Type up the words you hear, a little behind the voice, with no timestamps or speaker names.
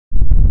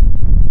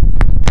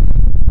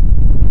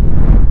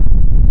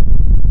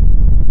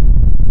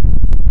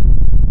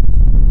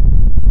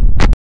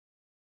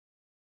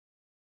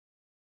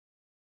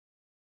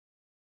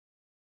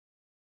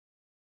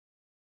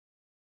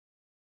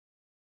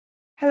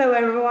Hello,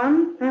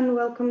 everyone, and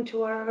welcome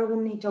to our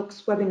Alumni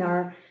Talks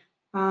webinar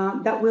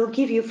that will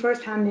give you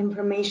first-hand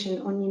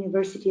information on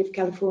University of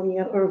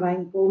California,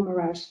 Irvine Paul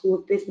Merage School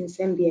of Business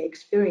MBA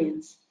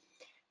experience.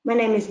 My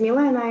name is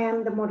Mila, and I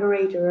am the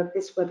moderator of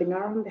this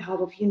webinar on behalf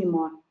of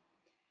Unimy.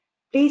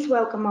 Please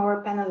welcome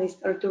our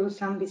panelist, Arturo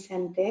San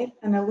Vicente,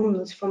 an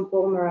alumnus from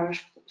Paul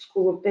Merage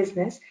School of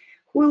Business,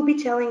 who will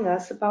be telling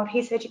us about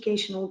his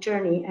educational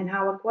journey and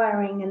how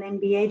acquiring an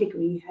MBA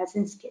degree has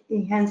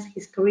enhanced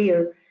his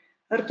career.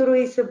 Arturo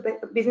is a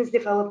business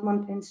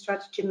development and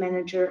strategy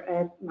manager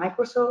at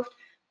Microsoft,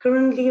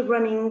 currently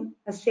running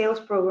a sales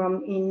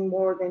program in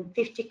more than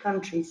 50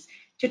 countries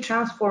to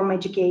transform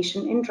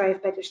education and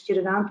drive better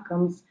student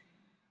outcomes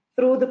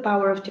through the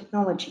power of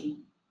technology.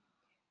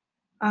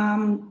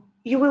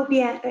 You will be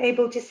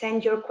able to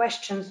send your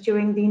questions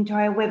during the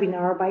entire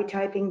webinar by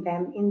typing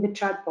them in the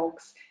chat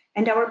box,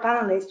 and our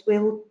panelists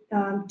will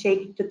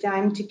take the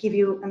time to give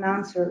you an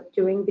answer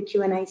during the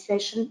Q&A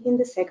session in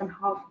the second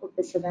half of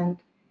this event.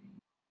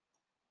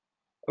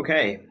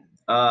 Okay,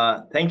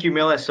 thank you,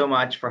 Mila, so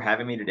much for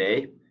having me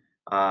today.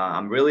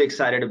 I'm really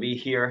excited to be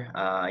here.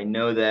 I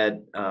know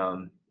that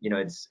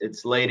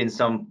it's late in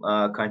some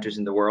countries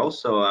in the world,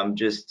 so I'm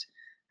just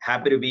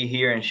happy to be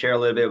here and share a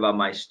little bit about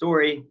my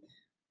story.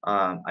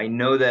 I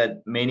know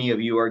that many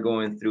of you are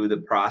going through the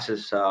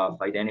process of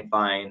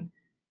identifying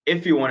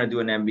if you want to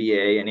do an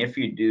MBA, and if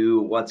you do,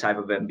 what type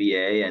of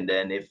MBA, and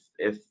then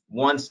if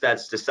once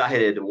that's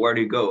decided, where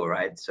to go,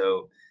 right?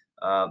 So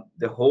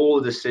the whole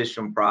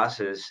decision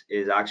process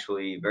is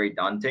actually very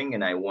daunting,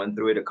 and I went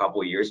through it a couple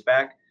of years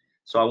back.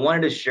 So I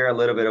wanted to share a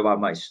little bit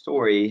about my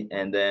story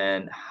and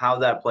then how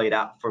that played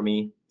out for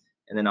me,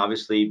 and then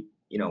obviously,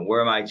 where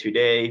am I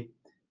today?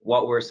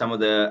 What were some of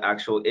the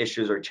actual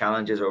issues or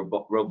challenges or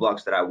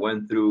roadblocks that I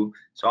went through?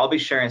 So I'll be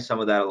sharing some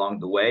of that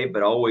along the way,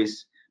 but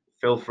always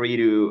feel free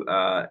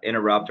to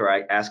interrupt or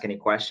ask any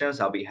questions.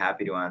 I'll be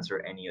happy to answer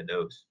any of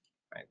those.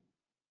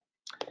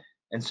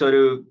 And so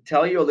to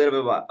tell you a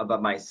little bit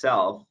about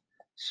myself,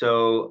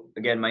 so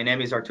again, my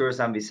name is Arturo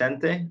San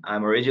Vicente.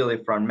 I'm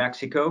originally from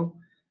Mexico,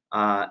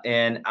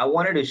 and I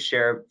wanted to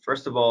share,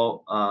 first of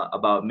all,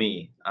 about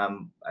me.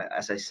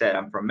 As I said,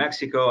 I'm from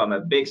Mexico. I'm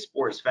a big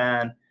sports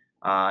fan,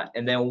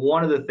 and then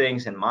one of the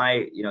things in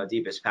my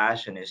deepest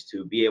passion is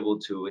to be able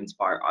to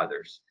inspire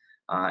others,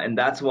 and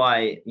that's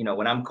why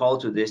when I'm called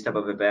to this type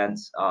of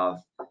events of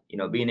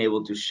being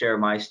able to share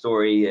my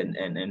story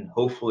and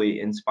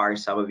hopefully inspire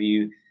some of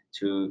you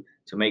to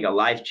make a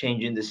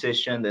life-changing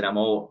decision, that I'm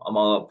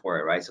all up for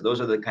it, right? So those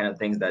are the kind of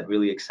things that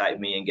really excite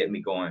me and get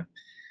me going.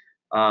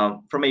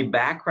 From a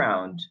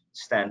background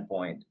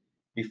standpoint,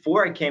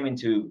 before I came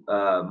into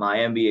my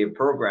MBA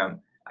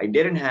program, I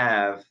didn't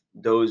have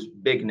those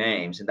big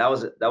names, and that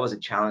was a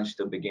challenge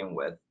to begin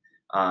with.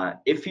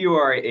 If you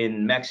are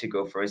in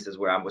Mexico, for instance,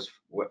 where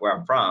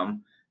I'm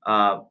from,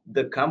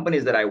 the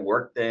companies that I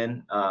worked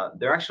in,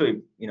 they're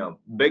actually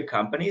big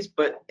companies,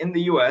 but in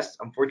the U.S.,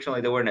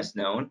 unfortunately, they weren't as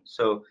known.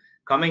 So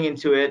coming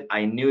into it,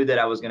 I knew that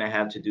I was going to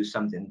have to do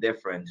something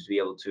different to be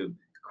able to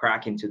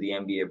crack into the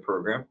MBA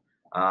program.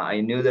 I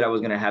knew that I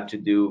was going to have to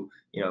do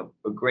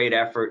a great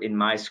effort in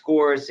my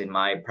scores, in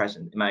my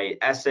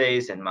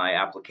essays, and my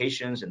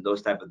applications, and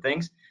those type of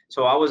things.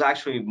 So I was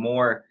actually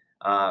more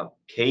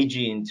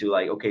cagey into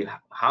like, okay,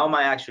 how am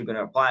I actually going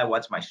to apply?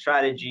 What's my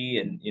strategy?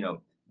 And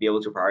be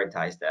able to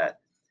prioritize that.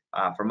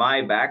 For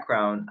my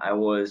background, I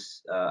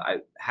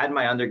had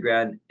my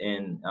undergrad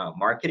in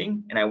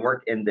marketing, and I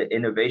worked in the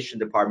innovation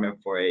department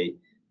for a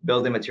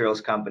building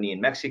materials company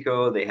in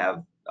Mexico. They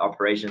have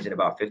operations in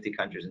about 50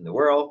 countries in the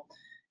world.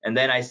 And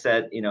then I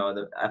said,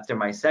 after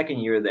my second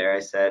year there, I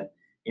said,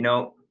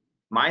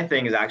 my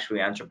thing is actually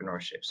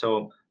entrepreneurship.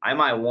 So I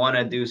might want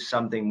to do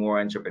something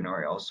more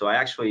entrepreneurial. So I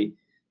actually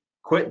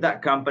quit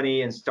that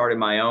company and started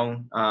my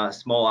own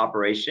small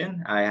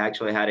operation. I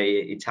actually had a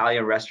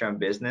Italian restaurant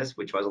business,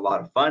 which was a lot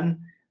of fun,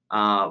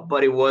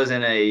 but it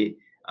wasn't a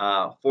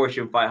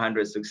Fortune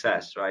 500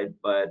 success, right?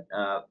 But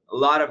a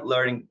lot of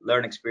learning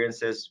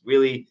experiences.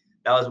 Really,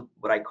 that was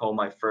what I call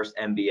my first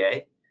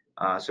MBA.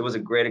 So it was a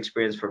great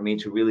experience for me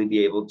to really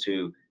be able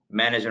to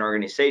manage an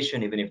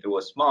organization, even if it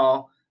was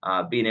small,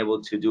 being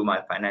able to do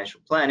my financial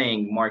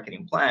planning,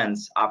 marketing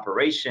plans,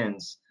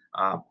 operations,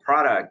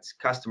 product,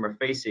 customer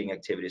facing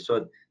activities.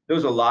 So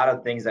there's a lot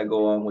of things that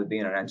go on with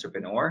being an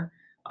entrepreneur.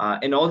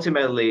 And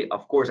ultimately,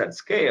 of course, at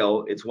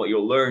scale, it's what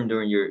you'll learn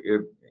during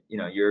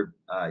your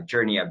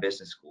journey at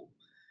business school.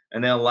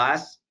 And then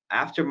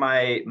after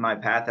my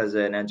path as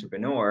an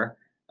entrepreneur,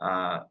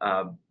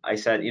 I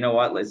said, you know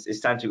what, it's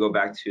time to go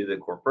back to the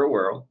corporate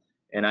world.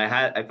 And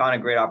I found a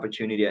great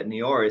opportunity at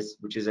Neoris,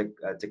 which is a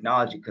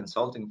technology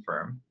consulting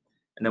firm.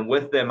 And then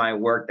with them, I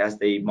worked as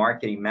the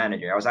marketing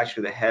manager. I was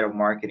actually the head of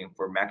marketing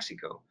for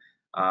Mexico.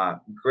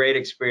 Great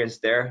experience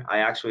there. I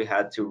actually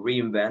had to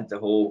reinvent the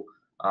whole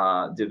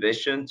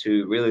division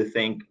to really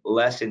think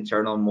less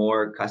internal,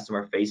 more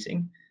customer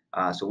facing.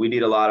 So we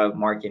did a lot of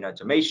marketing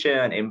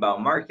automation,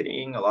 inbound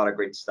marketing, a lot of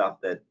great stuff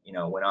that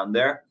went on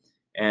there.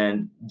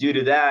 And due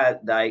to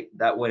that,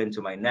 that went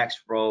into my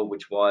next role,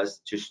 which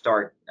was to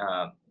start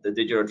the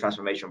digital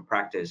transformation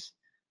practice.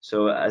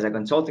 So as a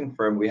consulting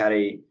firm, we had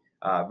a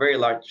very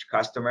large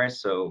customer.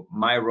 So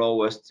my role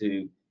was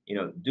to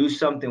do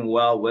something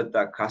well with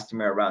that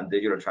customer around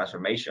digital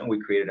transformation. We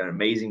created an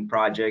amazing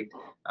project.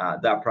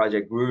 That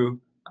project grew.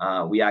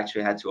 We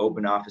actually had to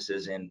open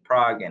offices in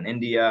Prague and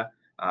India.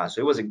 So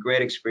it was a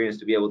great experience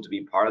to be able to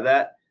be part of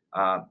that.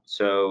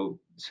 So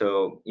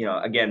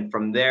again,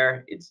 from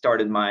there, it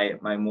started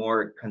my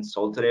more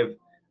consultative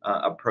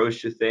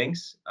approach to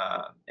things.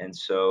 And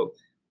so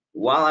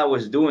while I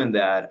was doing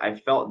that, I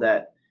felt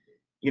that,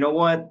 you know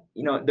what,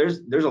 there's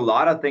a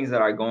lot of things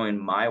that are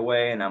going my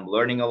way, and I'm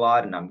learning a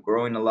lot and I'm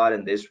growing a lot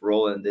in this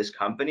role in this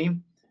company.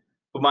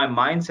 But my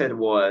mindset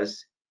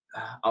was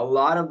a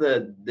lot of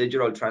the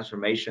digital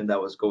transformation that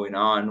was going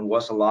on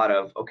was a lot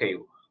of, okay,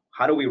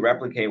 how do we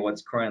replicate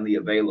what's currently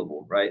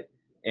available, right?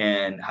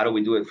 And how do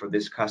we do it for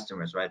these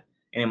customers, right?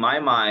 And in my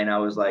mind, I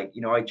was like,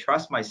 I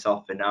trust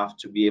myself enough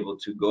to be able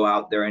to go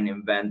out there and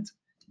invent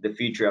the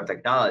future of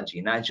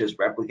technology, not just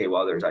replicate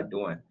what others are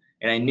doing.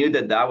 And I knew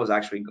that that was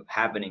actually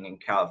happening in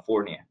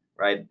California,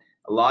 right?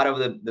 A lot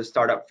of the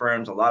startup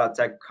firms, a lot of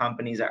tech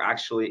companies are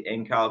actually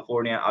in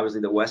California,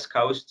 obviously the West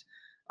Coast.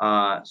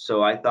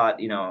 So I thought,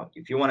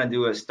 if you want to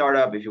do a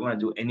startup, if you want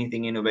to do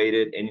anything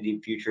innovative,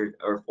 anything future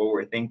or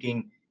forward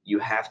thinking, you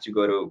have to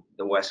go to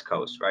the West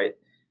Coast, right?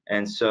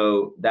 And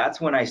so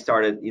that's when I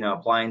started,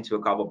 applying to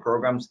a couple of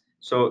programs.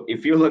 So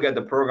if you look at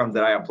the programs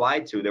that I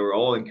applied to, they were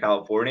all in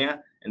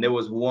California, and there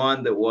was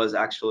one that was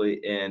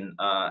actually in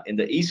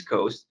the East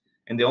Coast.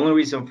 And the only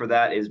reason for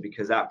that is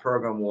because that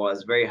program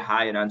was very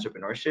high in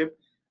entrepreneurship.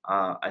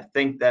 I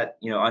think that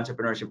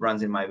entrepreneurship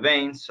runs in my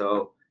veins,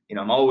 so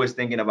I'm always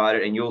thinking about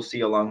it, and you'll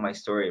see along my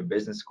story in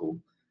business school.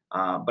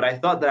 But I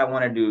thought that I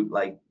wanted to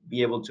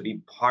be able to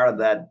be part of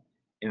that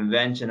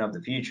invention of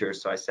the future.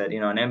 So I said,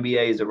 an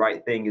MBA is the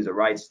right thing, is the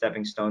right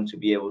stepping stone to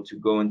be able to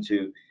go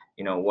into,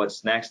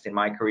 what's next in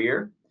my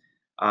career.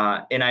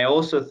 And I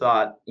also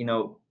thought,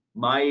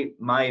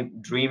 my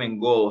dream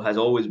and goal has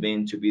always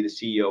been to be the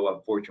CEO of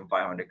a Fortune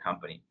 500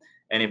 company.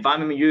 And if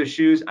I'm in your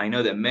shoes, I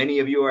know that many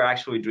of you are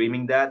actually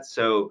dreaming that.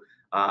 So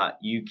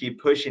you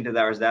keep pushing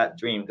towards that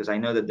dream, because I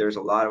know that there's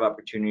a lot of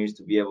opportunities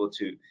to be able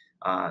to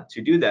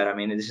do that. I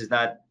mean, this is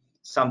not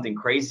something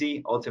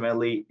crazy.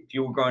 Ultimately, if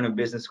you were going to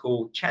business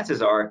school,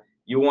 chances are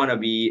you want to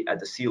be at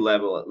the C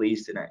level, at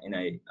least in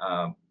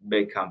a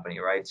big company,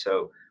 right?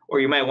 So, or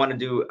you might want to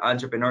do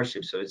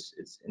entrepreneurship. So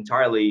it's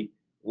entirely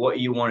what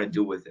you want to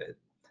do with it.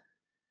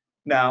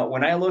 Now,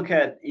 when I look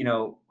at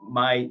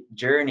my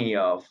journey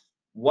of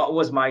what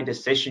was my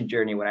decision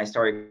journey when I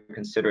started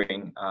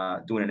considering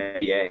doing an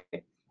MBA.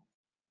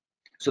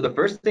 So the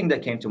first thing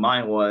that came to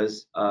mind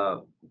was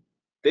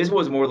this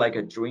was more like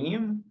a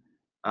dream,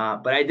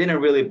 but I didn't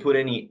really put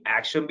any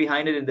action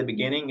behind it in the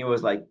beginning. It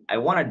was like, I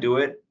want to do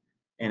it.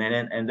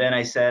 And then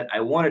I said, I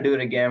want to do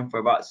it again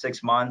for about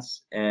 6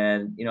 months.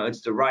 And,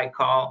 it's the right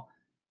call.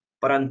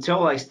 But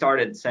until I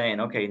started saying,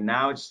 okay,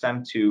 now it's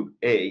time to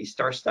A,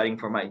 start studying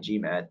for my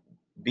GMAT,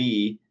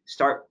 B,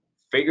 start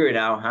figuring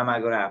out how am I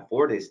going to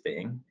afford this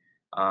thing,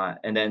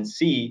 and then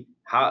C,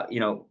 how,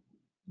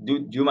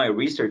 do my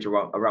research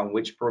around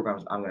which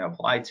programs I'm going to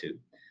apply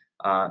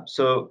to.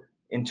 So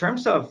in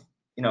terms of,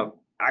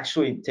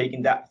 actually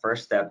taking that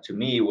first step, to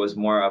me was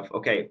more of,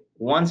 okay,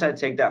 once I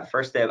take that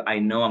first step, I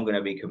know I'm going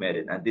to be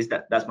committed. And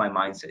that's my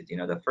mindset.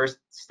 The first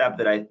step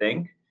that I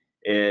think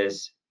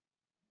is,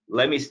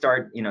 let me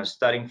start,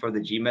 studying for the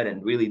GMAT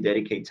and really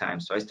dedicate time.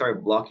 So I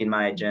started blocking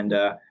my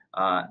agenda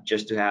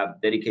just to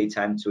have dedicate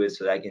time to it,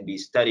 so that I can be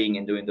studying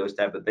and doing those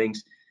type of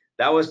things.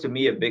 That was to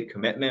me a big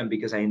commitment,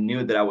 because I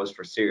knew that I was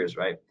for serious,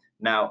 right?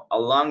 Now,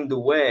 along the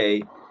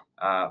way,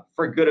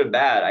 for good or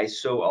bad, I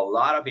saw a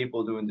lot of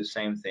people doing the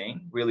same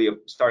thing, really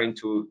starting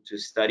to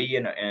study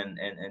and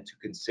to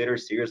consider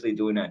seriously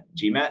doing a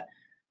GMAT.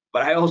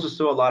 But I also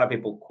saw a lot of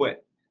people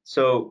quit.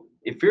 So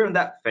if you're in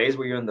that phase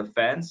where you're on the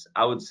fence,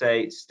 I would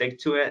say stick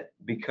to it,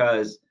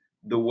 because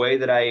the way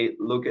that I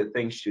look at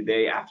things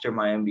today after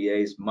my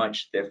MBA is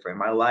much different.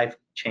 My life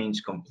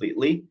changed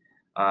completely,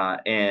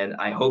 and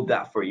I hope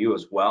that for you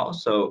as well.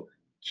 So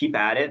keep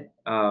at it.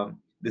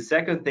 The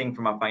second thing,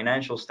 from a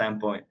financial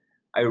standpoint,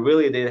 I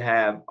really did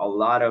have a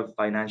lot of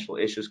financial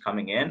issues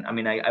coming in. I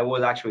mean, I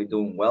was actually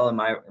doing well in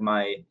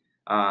my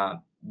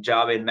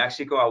job in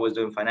Mexico. I was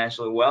doing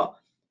financially well.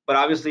 But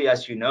obviously,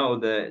 as you know,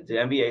 the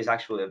MBA is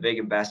actually a big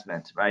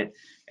investment, right?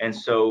 And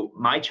so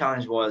my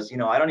challenge was,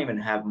 I don't even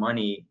have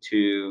money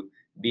to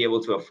be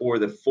able to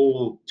afford the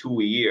full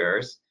 2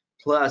 years,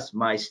 plus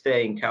my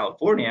stay in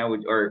California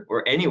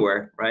or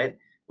anywhere, right?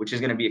 Which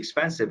is going to be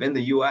expensive in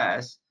the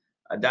US.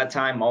 At that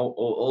time,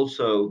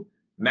 also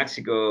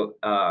Mexico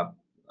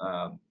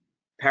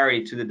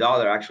parity to the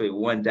dollar actually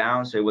went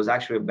down. So it was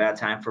actually a bad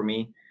time for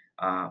me.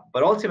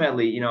 But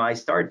ultimately, I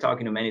started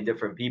talking to many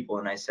different people,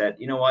 and I said,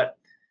 you know what?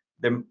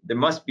 There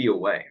must be a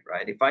way,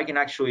 right? If I can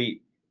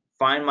actually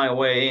find my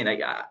way in,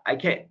 I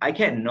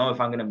can't know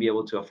if I'm going to be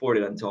able to afford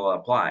it until I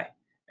apply,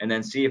 and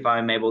then see if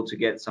I'm able to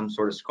get some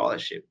sort of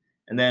scholarship.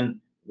 And then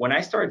when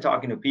I started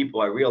talking to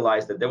people, I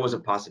realized that there was a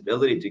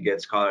possibility to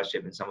get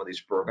scholarship in some of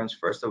these programs,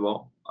 first of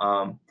all,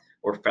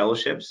 or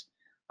fellowships.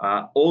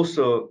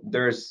 Also,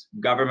 there's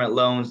government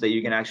loans that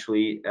you can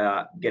actually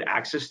get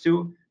access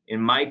to.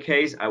 In my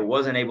case, I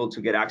wasn't able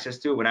to get access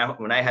to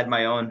when I had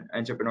my own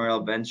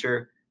entrepreneurial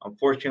venture.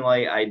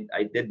 Unfortunately,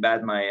 I did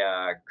bad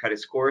my credit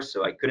score,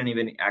 so I couldn't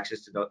even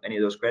access to any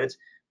of those credits.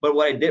 But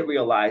what I did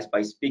realize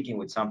by speaking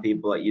with some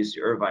people at UC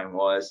Irvine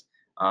was,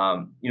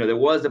 there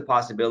was the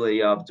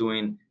possibility of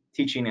doing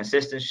teaching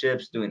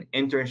assistantships, doing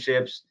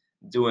internships,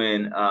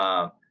 doing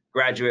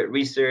graduate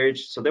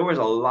research. So there was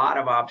a lot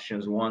of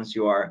options once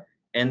you are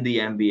in the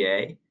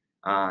MBA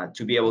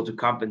to be able to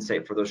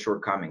compensate for those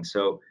shortcomings.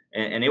 So,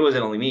 and it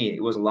wasn't only me,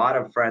 it was a lot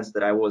of friends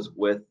that I was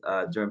with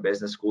during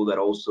business school that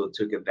also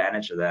took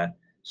advantage of that.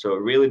 So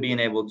really being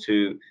able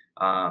to,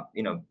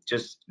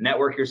 just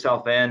network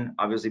yourself in,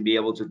 obviously be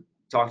able to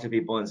talk to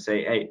people and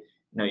say, hey,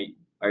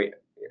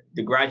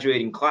 the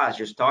graduating class,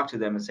 just talk to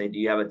them and say, do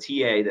you have a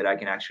TA that I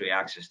can actually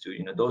access to,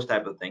 those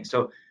type of things.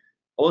 So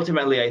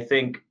ultimately, I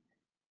think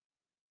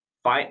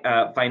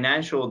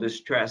financial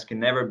distress can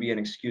never be an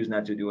excuse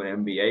not to do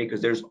an MBA,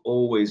 because there's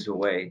always a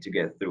way to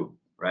get through,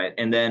 right?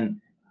 And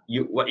then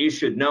what you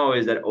should know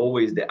is that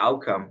always the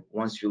outcome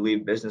once you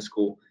leave business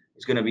school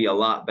is going to be a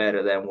lot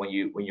better than when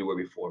you were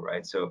before,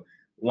 right? So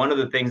one of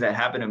the things that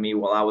happened to me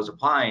while I was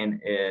applying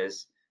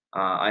is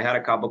I had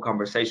a couple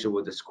conversations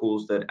with the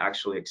schools that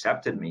actually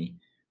accepted me.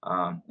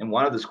 And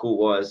one of the school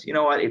was, you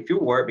know what, if you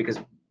were, because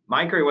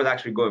my career was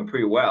actually going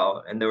pretty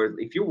well, and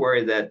if you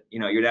worry that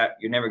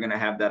you're never going to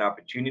have that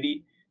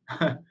opportunity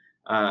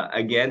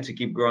again to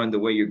keep growing the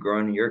way you're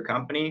growing in your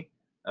company,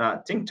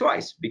 think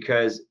twice,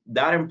 because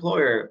that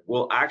employer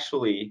will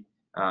actually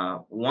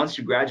once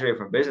you graduate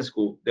from business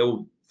school, they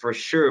will for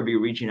sure be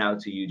reaching out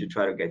to you to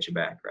try to get you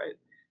back, right?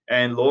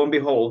 And lo and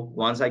behold,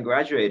 once I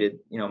graduated,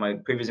 my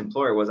previous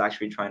employer was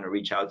actually trying to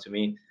reach out to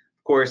me.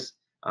 Of course,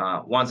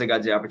 once I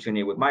got the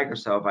opportunity with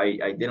Microsoft,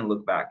 I didn't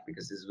look back,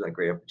 because this was a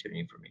great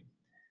opportunity for me.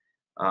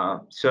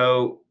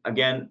 So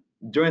again,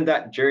 during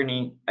that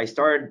journey, I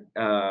started,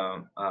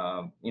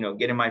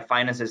 getting my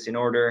finances in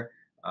order.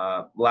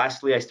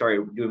 Lastly, I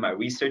started doing my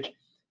research,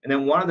 and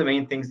then one of the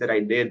main things that I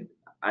did,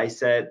 I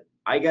said,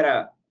 I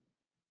gotta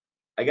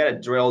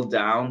drill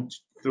down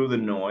through the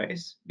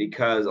noise,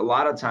 because a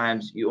lot of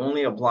times you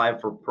only apply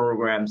for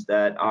programs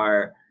that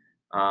are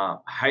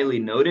highly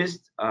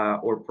noticed,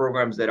 or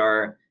programs that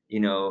are,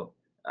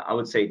 I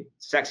would say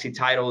sexy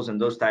titles and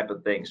those type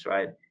of things,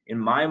 right? In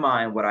my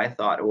mind, what I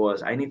thought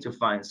was, I need to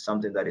find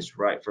something that is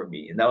right for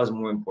me, and that was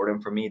more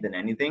important for me than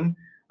anything,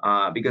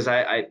 because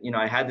I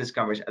had this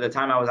conversation at the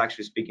time. I was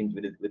actually speaking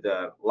with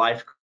a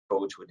life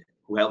coach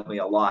who helped me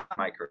a lot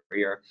in my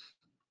career.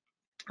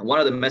 And one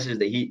of the messages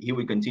that he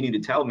would continue to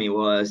tell me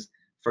was,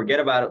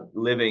 forget about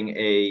living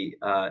a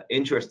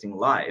interesting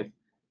life.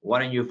 Why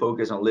don't you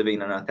focus on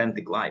living an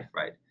authentic life,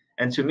 right?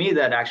 And to me,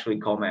 that actually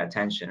caught my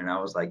attention, and I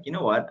was like, you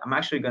know what? I'm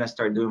actually going to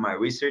start doing my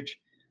research,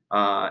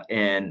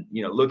 and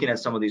looking at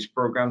some of these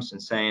programs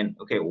and saying,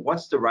 okay,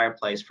 what's the right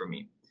place for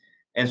me?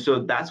 And so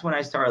that's when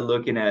I started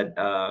looking at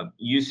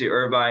UC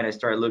Irvine. I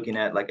started looking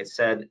at, like I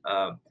said,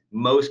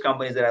 most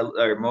companies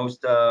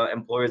most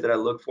employers that I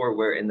look for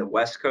were in the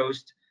West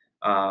Coast.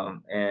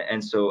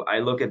 And so I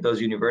look at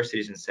those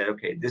universities and said,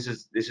 okay, this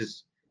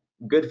is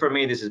good for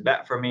me, this is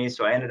bad for me.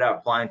 So I ended up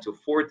applying to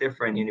 4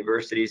 different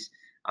universities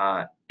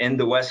in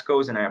the West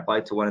Coast, and I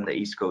applied to one in the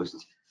East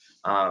Coast.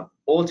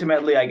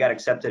 Ultimately, I got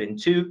accepted in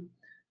 2.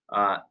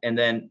 And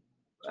then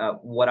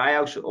what I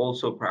actually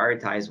also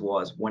prioritized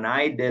was, when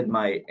I did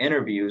my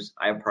interviews,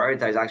 I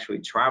prioritized actually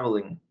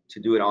traveling to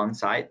do it on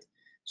site.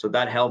 So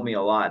that helped me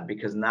a lot,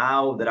 because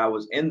now that I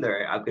was in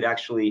there, I could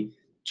actually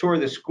tour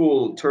the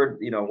school, tour,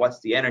 what's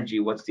the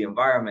energy, what's the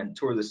environment,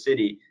 tour the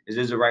city. Is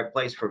this the right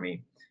place for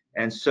me?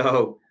 And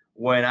so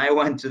when I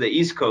went to the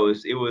East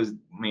Coast, it was,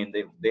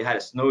 they had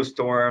a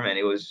snowstorm and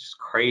it was just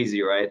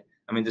crazy, right?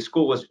 The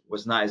school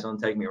was nice, don't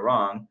take me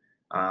wrong.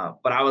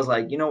 But I was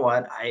like, you know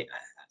what?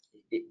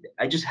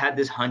 I just had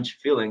this hunch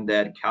feeling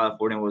that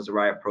California was the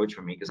right approach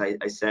for me, because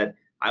I said,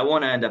 I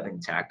want to end up in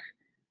tech.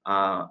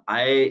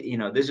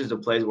 This is the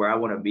place where I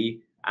want to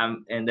be.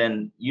 And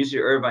then UC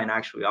Irvine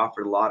actually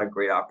offered a lot of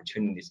great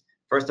opportunities.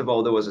 First of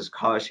all, there was a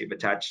scholarship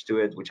attached to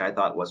it, which I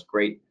thought was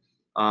great.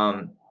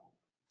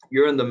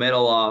 You're in the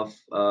middle of,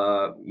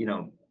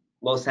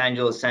 Los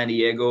Angeles, San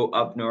Diego.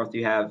 Up north,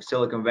 you have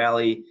Silicon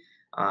Valley.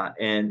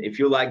 And if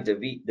you like the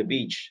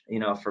beach,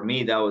 for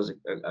me, that was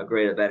a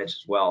great advantage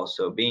as well.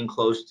 So being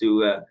close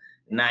to a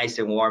nice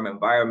and warm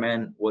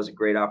environment was a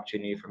great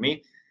opportunity for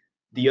me.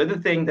 The other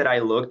thing that I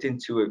looked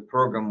into a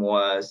program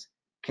was,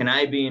 can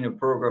I be in a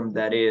program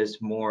that is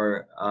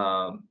more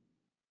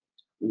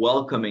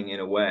welcoming in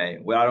a way,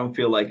 where I don't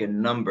feel like a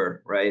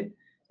number, right?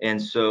 And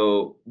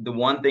so the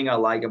one thing I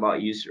like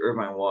about UC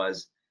Irvine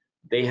was,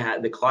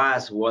 the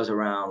class was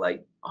around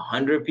like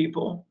 100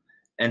 people.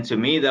 And to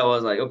me, that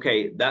was like,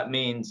 okay, that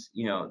means,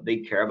 they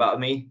care about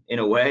me in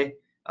a way.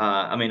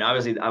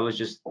 Obviously I was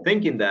just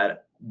thinking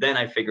that, then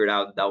I figured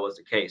out that was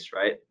the case,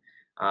 right?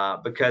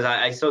 because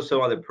I saw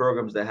some other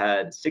programs that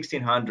had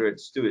 1,600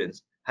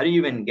 students. How do you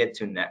even get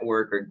to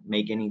network or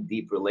make any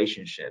deep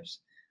relationships?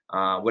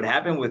 What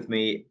happened with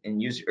me in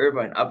UC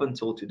Irvine up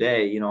until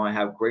today, you know, I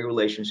have great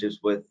relationships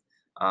with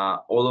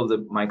all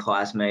of my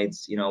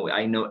classmates. You know,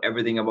 I know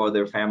everything about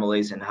their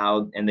families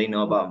and they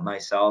know about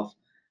myself.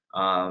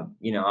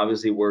 You know,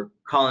 obviously we're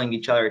calling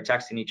each other,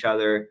 texting each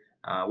other,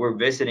 we're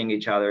visiting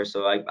each other.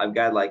 So I've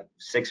got like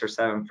 6 or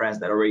 7 friends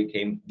that already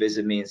came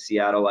visit me in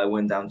Seattle. I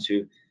went down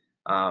to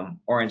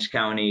Orange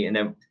County, and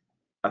then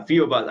a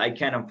few of us, I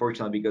can't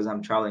unfortunately because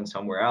I'm traveling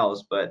somewhere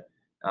else, but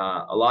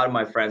a lot of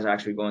my friends are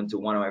actually going to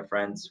one of my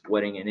friends'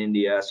 wedding in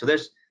India. So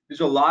there's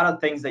a lot of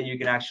things that you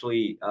can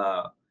actually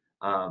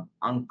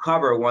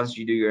uncover once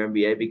you do your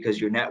MBA, because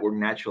your network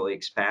naturally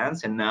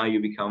expands, and now you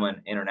become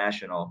an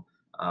international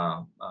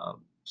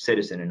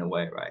citizen in a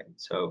way, right?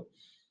 So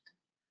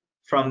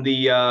from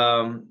the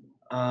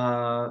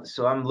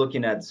so I'm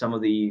looking at some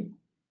of the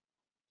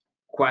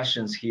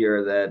questions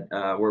here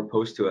that were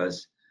posed to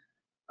us.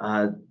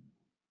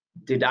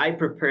 Did I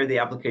prepare the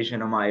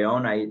application on my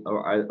own,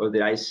 or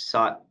did I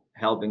sought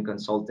help in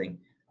consulting?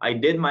 I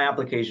did my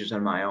applications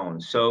on my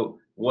own. So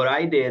what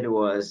I did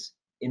was,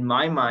 in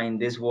my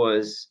mind, this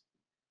was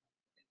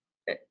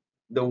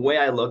the way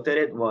I looked at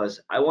it was,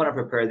 I want to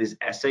prepare these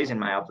essays in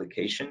my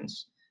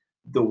applications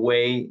the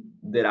way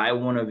that I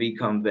want to be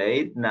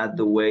conveyed, not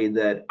the way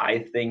that I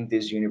think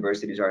these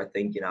universities are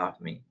thinking of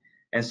me.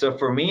 And so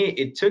for me,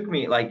 it took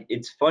me, like,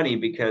 it's funny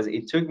because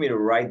it took me to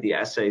write the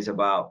essays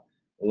about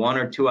 1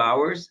 or 2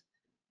 hours,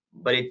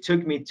 but it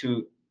took me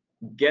to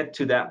get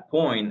to that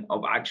point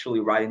of actually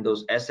writing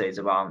those essays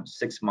about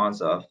 6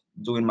 months of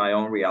doing my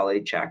own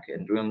reality check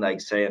and doing, like,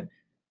 saying,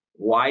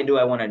 why do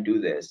I want to do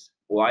this?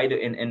 Why do,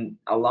 and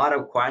a lot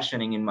of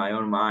questioning in my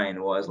own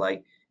mind was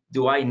like,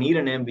 do I need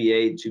an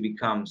MBA to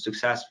become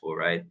successful,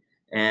 right?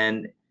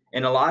 And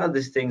a lot of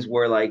these things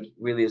were like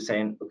really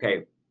saying,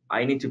 okay,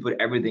 I need to put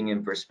everything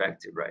in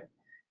perspective, right?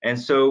 And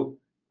so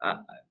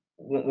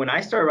when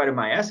I started writing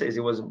my essays,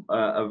 it was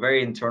a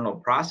very internal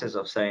process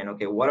of saying,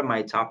 okay, what are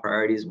my top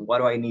priorities? What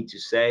do I need to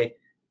say?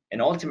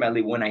 And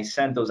ultimately, when I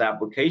sent those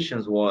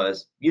applications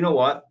was, you know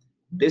what?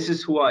 This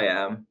is who I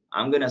am.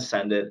 I'm going to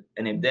send it.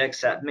 And if they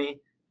accept me,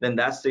 then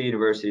that's the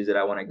universities that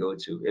I want to go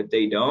to. If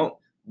they don't,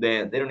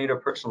 then they don't need a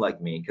person like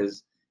me,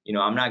 because, you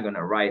know, I'm not going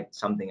to write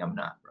something I'm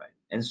not, right?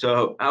 And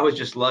so I was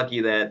just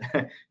lucky that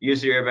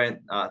UC Irvine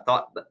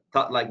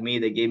thought like me.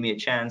 They gave me a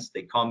chance.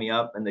 They called me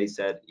up and they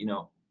said, you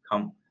know,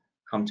 come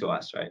to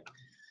us, right?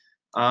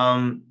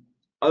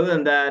 Other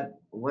than that,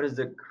 what is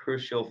the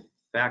crucial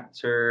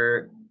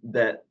factor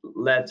that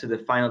led to the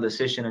final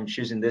decision on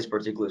choosing this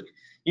particular?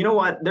 You know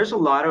what? There's a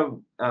lot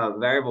of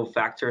variable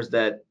factors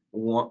that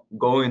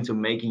go into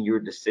making your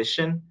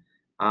decision.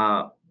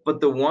 But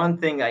the one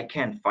thing I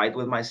can't fight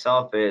with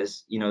myself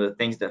is, you know, the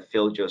things that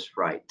feel just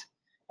right.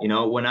 You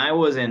know, when I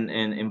was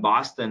in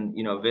Boston,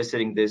 you know,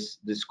 visiting this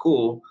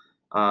school,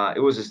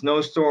 it was a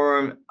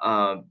snowstorm.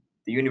 The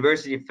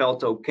university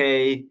felt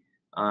okay.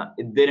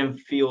 It didn't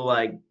feel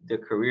like the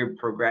career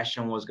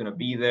progression was going to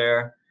be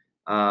there.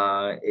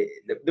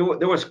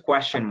 There was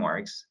question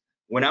marks.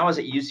 When I was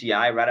at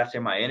UCI, right after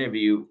my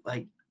interview,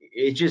 like,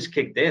 it just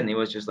kicked in. It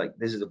was just like,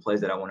 this is the place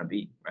that I want to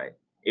be, right?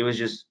 It was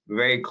just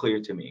very clear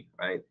to me,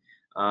 right?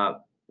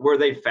 Were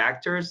they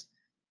factors?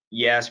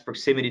 Yes,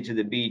 proximity to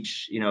the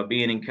beach, you know,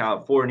 being in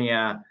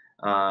California,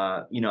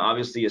 you know,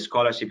 obviously a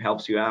scholarship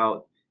helps you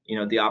out, you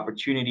know, the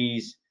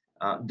opportunities,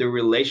 the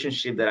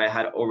relationship that I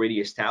had already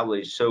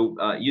established. So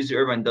UC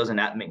Irvine does an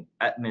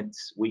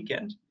admits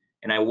weekend,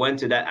 and I went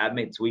to that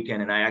admits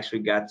weekend, and I actually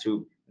got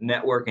to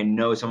network and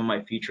know some of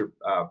my future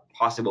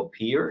possible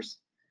peers.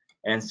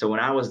 And so when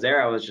I was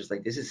there, I was just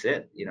like, this is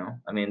it, you know.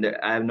 I mean,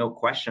 I have no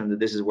question that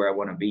this is where I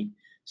want to be.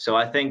 So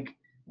I think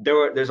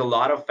there's a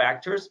lot of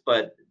factors,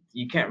 but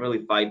you can't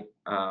really fight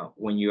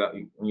when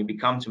you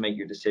become to make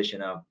your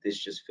decision of, this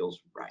just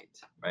feels right,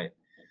 right?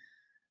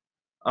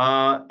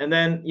 And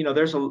then, you know,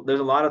 there's a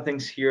lot of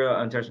things here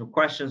in terms of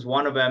questions.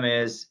 One of them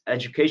is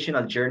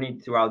educational journey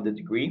throughout the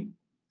degree.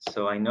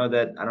 So I know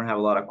that I don't have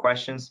a lot of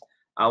questions.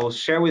 I will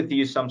share with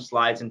you some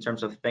slides in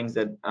terms of things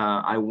that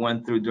I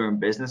went through during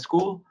business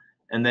school.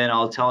 And then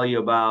I'll tell you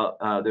about,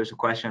 there's a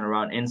question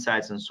around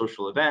insights on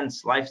social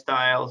events,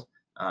 lifestyles,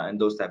 and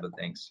those type of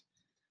things.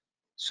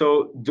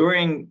 So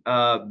during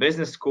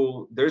business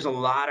school, there's a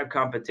lot of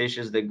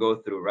competitions that go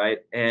through, right?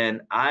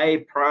 And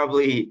I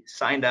probably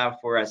signed up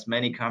for as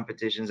many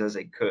competitions as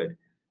I could.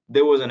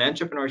 There was an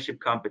entrepreneurship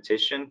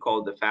competition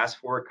called the Fast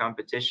Forward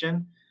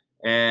competition.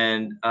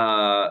 And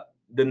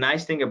the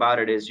nice thing about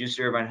it is UC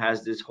Irvine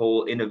has this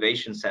whole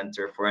innovation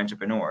center for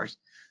entrepreneurs.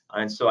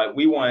 And so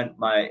we went,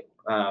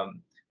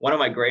 one of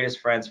my greatest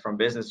friends from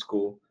business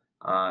school,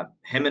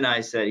 him and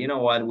I said, you know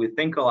what, we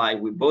think alike.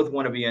 We both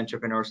want to be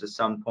entrepreneurs at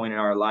some point in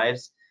our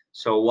lives.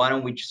 So why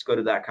don't we just go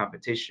to that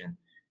competition?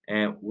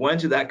 And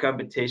went to that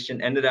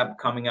competition, ended up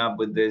coming up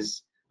with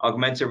this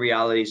augmented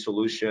reality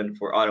solution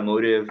for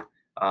automotive,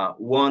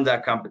 won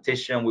that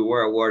competition. We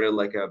were awarded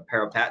like a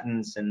pair of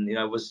patents, and, you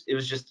know, it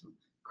was just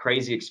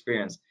crazy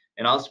experience.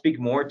 And I'll speak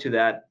more to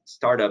that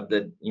startup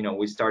that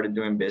we started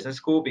doing business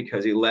school,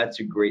 because it led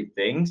to great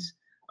things.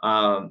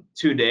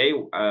 Today,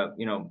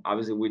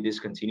 obviously we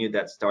discontinued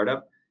that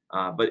startup,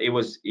 but it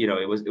was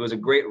a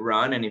great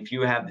run. And if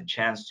you have the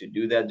chance to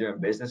do that during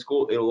business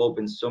school, it'll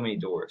open so many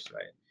doors,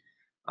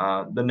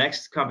 right? The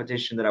next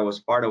competition that I was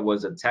part of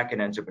was a tech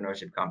and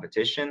entrepreneurship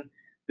competition.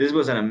 This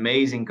was an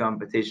amazing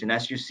competition.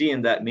 As you see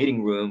in that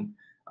meeting room,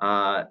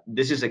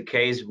 this is a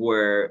case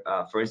where,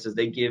 for instance,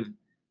 they give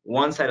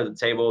one side of the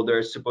table,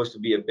 there's supposed to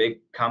be a big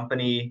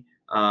company,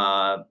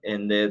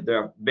 and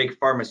they're a big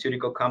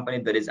pharmaceutical company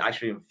that is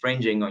actually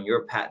infringing on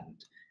your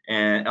patent.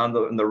 And on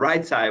the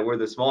right side, we're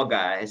the small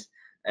guys,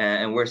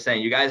 and we're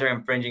saying, you guys are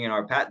infringing on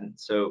our patent.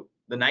 So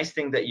the nice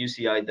thing that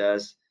UCI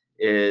does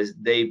is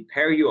they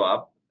pair you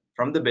up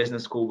from the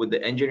business school with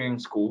the engineering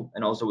school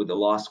and also with the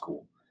law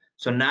school.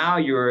 So now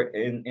you're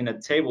in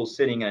a table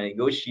sitting at a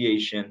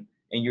negotiation,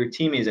 and your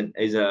team is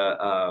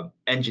a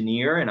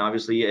engineer, and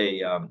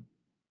obviously a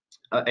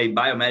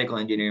biomedical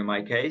engineer in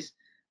my case,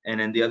 and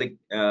then the other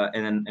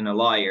and a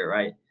lawyer,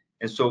 right?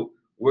 And so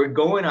we're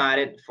going at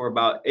it for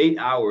about 8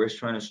 hours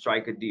trying to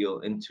strike a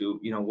deal into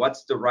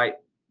what's the right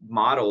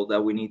model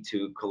that we need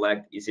to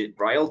collect. Is it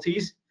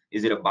royalties?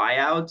 Is it a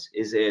buyout?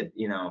 Is it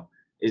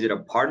is it a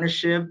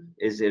partnership?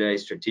 Is it a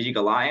strategic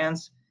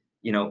alliance?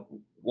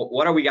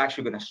 What are we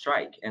actually going to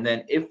strike? And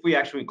then if we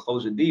actually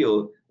close a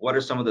deal, what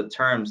are some of the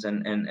terms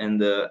and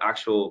the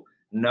actual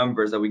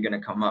numbers that we're going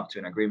to come up to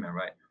an agreement,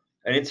 right?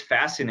 And it's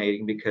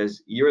fascinating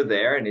because you're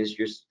there and it's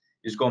just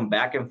going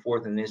back and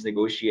forth in this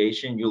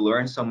negotiation. You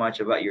learn so much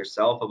about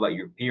yourself, about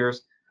your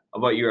peers,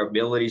 about your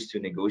abilities to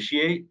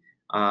negotiate.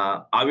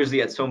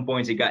 Obviously, at some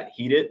points it got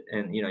heated,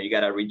 and you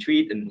got to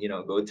retreat and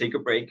go take a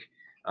break.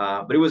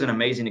 But it was an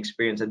amazing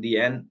experience. At the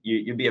end,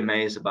 you'd be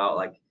amazed about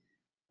like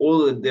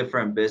all the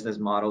different business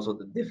models or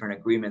the different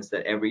agreements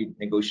that every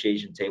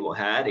negotiation table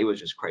had. It was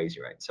just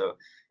crazy, right? So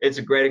it's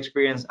a great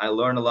experience. I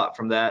learned a lot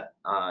from that,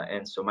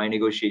 and so my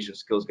negotiation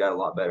skills got a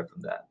lot better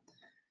from that.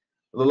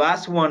 The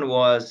last one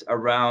was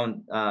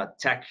around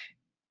tech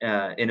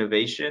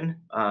innovation,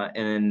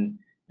 and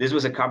this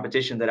was a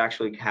competition that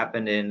actually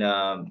happened in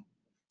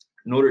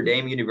Notre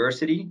Dame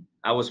University.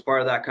 I was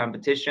part of that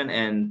competition,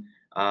 and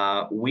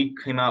we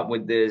came out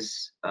with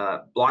this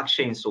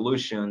blockchain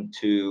solution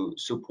to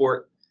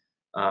support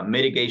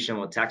mitigation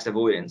with tax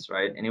avoidance,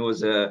 right? And it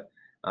was a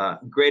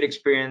great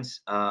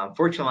experience.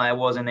 Fortunately, I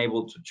wasn't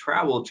able to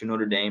travel to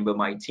Notre Dame, but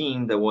my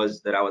team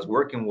that I was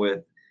working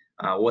with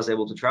was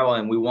able to travel,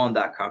 and we won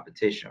that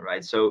competition,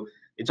 right? So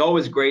it's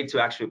always great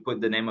to actually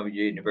put the name of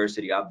your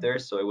university up there.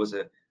 So it was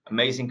an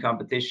amazing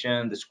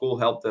competition. The school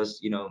helped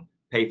us,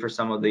 pay for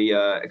some of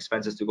the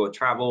expenses to go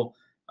travel,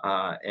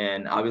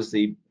 and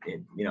obviously,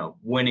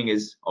 winning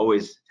is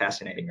always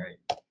fascinating, right?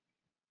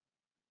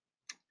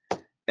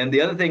 And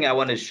the other thing I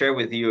want to share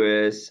with you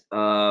is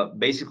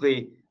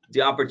basically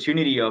the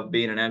opportunity of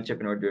being an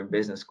entrepreneur during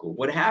business school.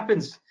 What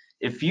happens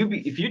if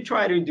you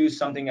try to do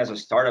something as a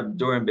startup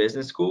during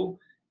business school?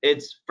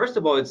 First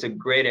of all, it's a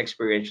great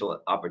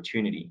experiential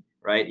opportunity,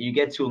 right? You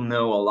get to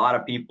know a lot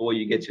of people.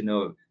 You get to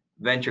know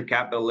venture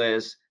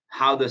capitalists,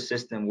 how the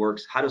system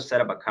works, how to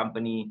set up a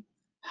company,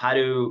 how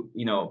to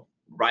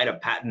write a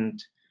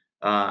patent.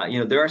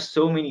 There are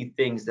so many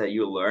things that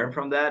you learn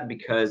from that,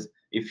 because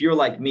if you're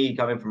like me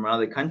coming from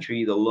another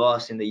country, the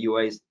laws in the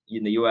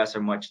US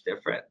are much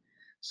different.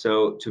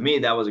 So to me,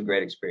 that was a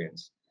great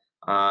experience.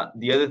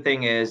 The other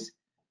thing is,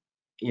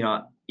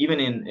 even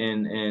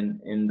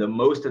in the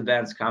most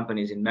advanced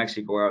companies in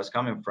Mexico, where I was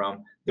coming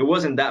from, there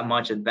wasn't that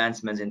much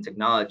advancements in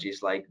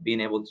technologies like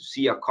being able to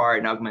see a car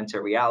in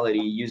augmented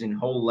reality, using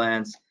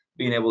HoloLens,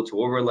 being able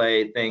to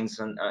overlay things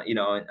on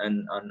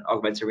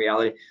augmented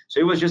reality. So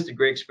it was just a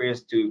great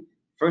experience to,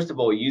 first of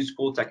all, use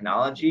cool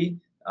technology,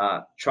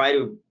 try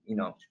to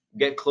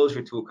get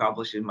closer to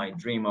accomplishing my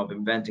dream of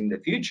inventing the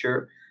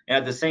future, and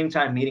at the same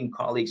time meeting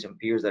colleagues and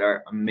peers that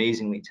are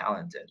amazingly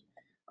talented.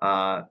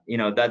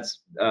 That's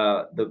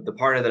the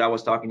partner that I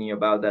was talking to you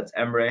about. That's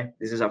Emre.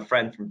 This is a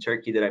friend from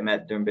Turkey that I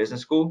met during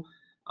business school.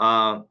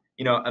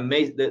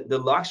 Amazing. The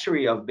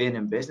luxury of being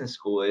in business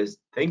school is,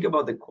 think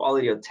about the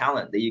quality of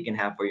talent that you can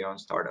have for your own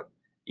startup.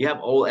 You have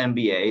all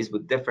MBAs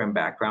with different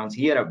backgrounds.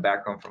 He had a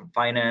background from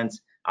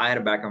finance. I had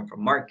a background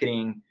from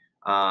marketing.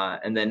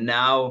 And then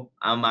now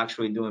I'm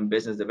actually doing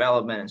business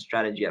development and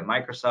strategy at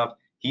Microsoft.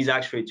 He's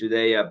actually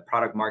today a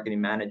product marketing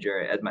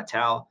manager at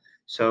Mattel.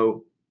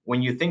 So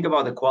when you think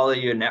about the quality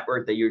of your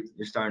network that you're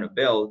starting to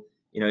build,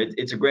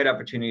 it's a great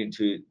opportunity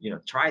to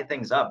try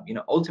things up.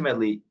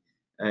 Ultimately,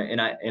 and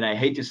I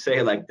hate to say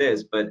it like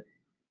this, but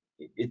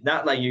it's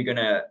not like you're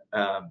gonna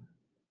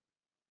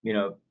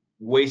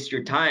waste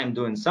your time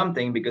doing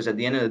something, because at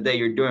the end of the day,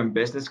 you're doing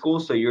business school,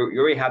 so you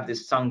already have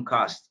this sunk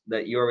cost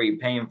that you're already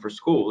paying for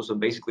school. So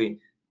basically,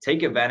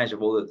 take advantage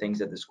of all the things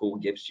that the school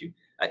gives you.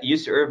 At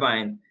UC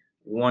Irvine,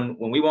 when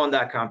we won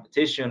that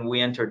competition,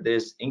 we entered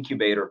this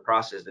incubator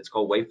process that's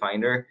called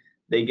Wayfinder.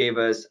 They gave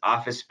us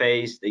office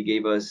space. They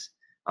gave us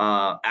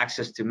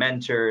access to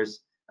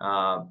mentors,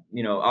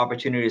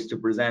 opportunities to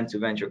present to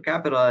venture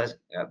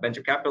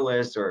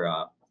capitalists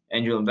or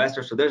angel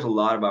investors. So there's a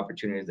lot of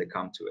opportunities that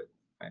come to it,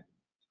 right?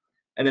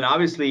 And then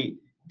obviously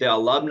the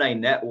alumni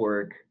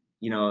network,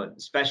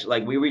 especially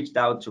like we reached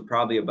out to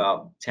probably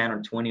about 10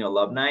 or 20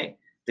 alumni.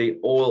 They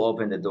all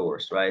open the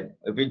doors, right?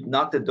 If we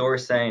knock the door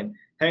saying,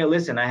 hey,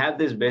 listen, I have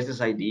this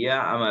business idea.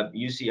 I'm a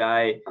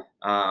UCI,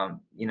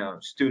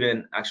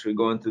 student actually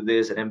going through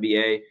this at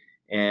MBA,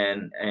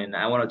 and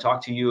I want to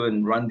talk to you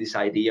and run this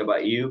idea by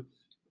you.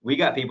 We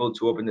got people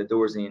to open the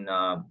doors in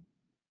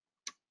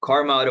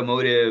Karma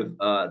Automotive,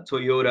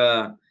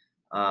 Toyota,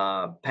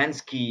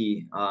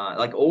 Penske,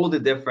 like all the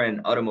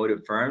different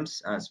automotive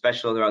firms,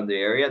 especially around the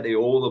area. They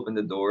all opened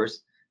the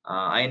doors.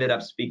 I ended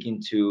up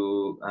speaking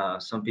to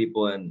some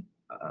people in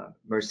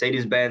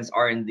Mercedes-Benz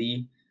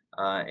R&D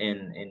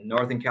in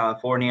Northern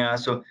California.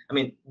 So, I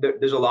mean,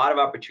 there's a lot of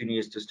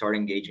opportunities to start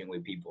engaging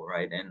with people,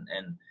 right?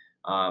 And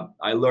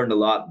I learned a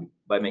lot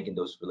by making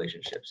those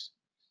relationships.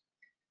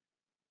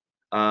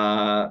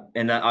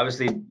 And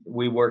obviously,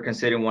 we were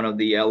considered one of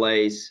the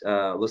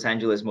Los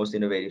Angeles most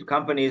innovative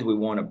companies. We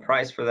won a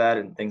prize for that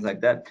and things like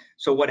that.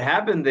 So what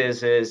happened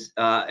is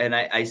and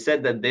I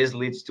said that this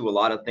leads to a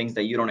lot of things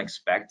that you don't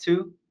expect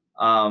to.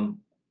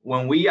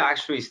 When we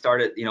actually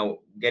started,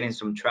 getting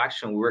some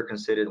traction, we were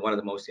considered one of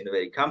the most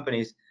innovative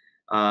companies.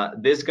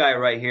 This guy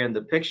right here in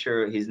the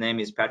picture, his name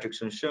is Patrick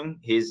Sun.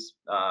 He's,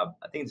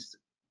 I think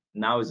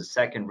now is the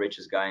second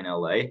richest guy in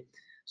LA.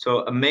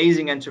 So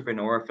amazing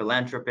entrepreneur,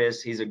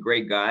 philanthropist. He's a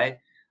great guy.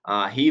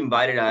 He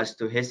invited us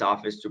to his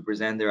office to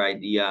present their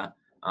idea.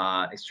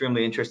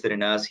 Extremely interested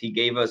in us. He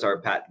gave us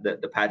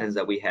the patents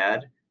that we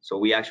had. So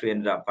we actually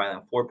ended up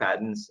filing 4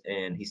 patents.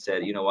 And he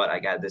said, you know what, I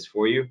got this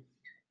for you.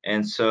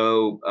 And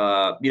so,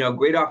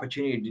 great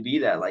opportunity to do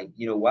that. Like,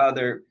 wow,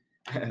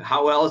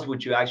 how else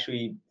would you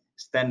actually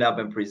stand up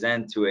and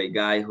present to a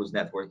guy whose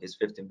net worth is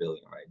 15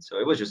 billion, right? So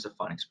it was just a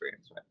fun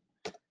experience, right?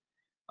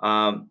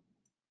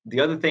 The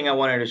other thing I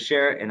wanted to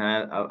share, and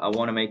I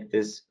want to make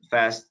this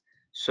fast.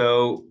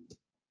 So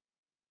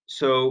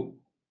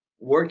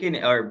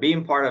working or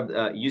being part of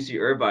UC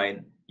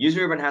Irvine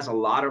has a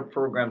lot of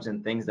programs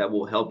and things that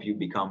will help you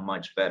become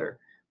much better.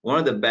 One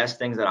of the best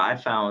things that I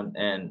found,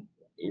 and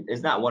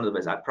it's not one of the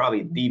best,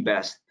 probably the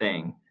best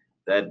thing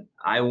that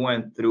I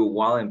went through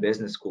while in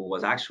business school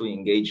was actually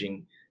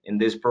engaging in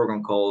this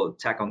program called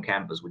Tech on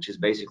Campus, which is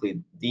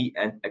basically the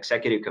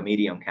executive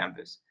committee on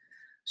campus.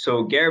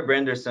 So Gary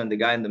Brenderson, the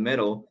guy in the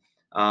middle,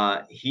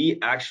 he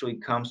actually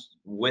comes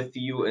with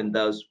you and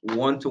does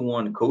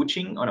one-to-one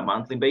coaching on a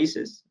monthly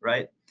basis,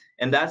 right?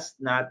 And that's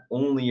not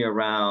only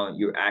around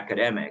your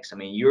academics. I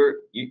mean,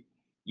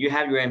 you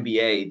have your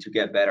MBA to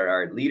get better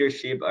at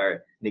leadership,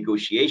 or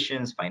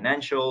negotiations,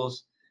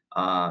 financials,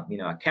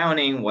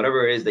 accounting,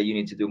 whatever it is that you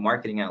need to do,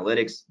 marketing,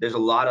 analytics. There's a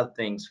lot of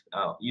things.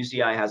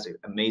 UCI has an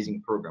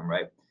amazing program,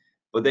 right?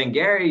 But then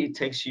Gary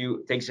takes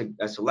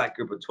a select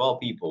group of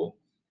 12 people,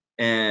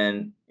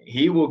 and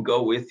he will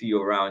go with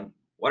you around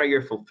what are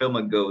your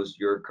fulfillment goals,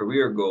 your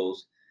career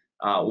goals,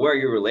 what are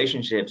your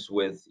relationships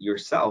with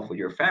yourself, with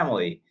your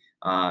family,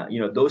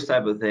 those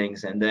type of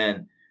things. And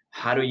then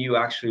how do you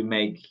actually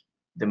make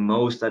the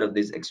most out of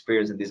this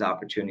experience and this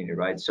opportunity,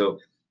 right? So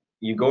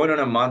you go in on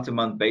a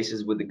month-to-month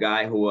basis with the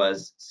guy who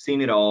has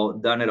seen it all,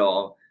 done it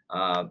all.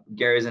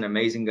 Gary's an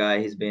amazing guy.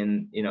 He's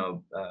been,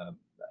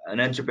 an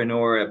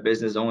entrepreneur, a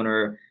business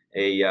owner,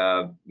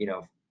 a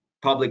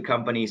public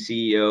company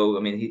CEO.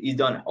 I mean, he's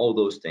done all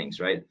those things,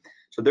 right?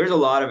 So there's a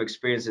lot of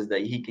experiences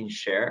that he can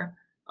share.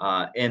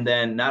 And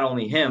then not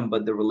only him,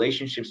 but the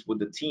relationships with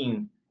the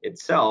team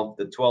itself,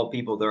 the 12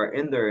 people that are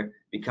in there,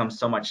 become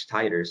so much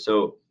tighter.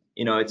 So,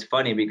 it's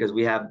funny because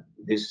we have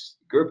this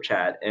group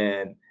chat,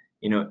 and,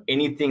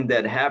 anything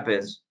that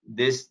happens,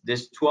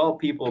 this 12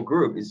 people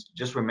group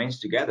just remains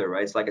together,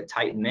 right? It's like a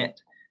tight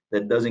knit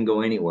that doesn't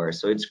go anywhere.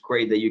 So it's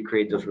great that you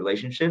create those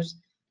relationships.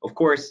 Of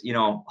course,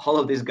 all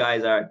of these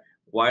guys are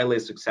wildly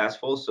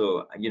successful.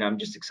 So, I'm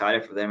just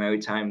excited for them every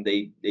time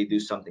they do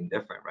something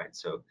different, right?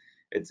 So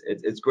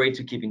it's great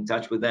to keep in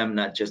touch with them,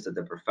 not just at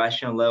the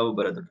professional level,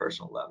 but at the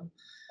personal level.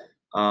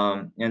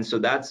 And so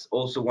that's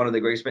also one of the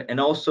great, and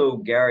also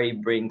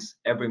Gary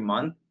every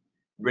month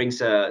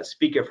brings a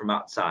speaker from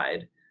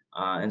outside.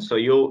 And so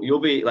you'll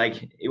be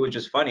like, it was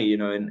just funny,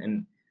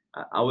 and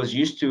I was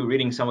used to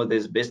reading some of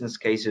these business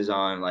cases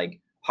on like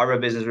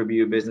Harvard Business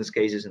Review business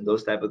cases and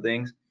those type of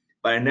things,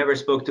 but I never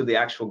spoke to the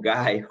actual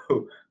guy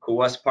who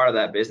was part of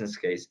that business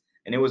case.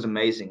 And it was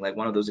amazing. Like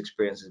one of those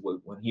experiences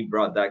when he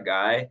brought that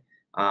guy,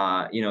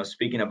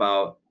 speaking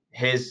about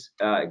his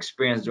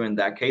experience during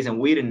that case, and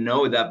we didn't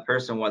know that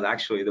person was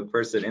actually the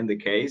person in the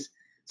case.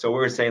 So we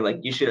were saying like,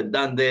 you should have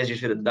done this, you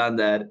should have done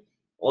that.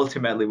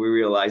 Ultimately, we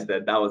realized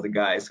that was the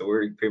guy. So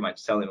we're pretty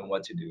much telling him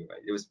what to do,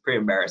 right? It was pretty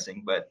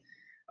embarrassing, but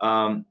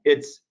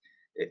it's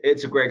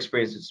a great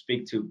experience to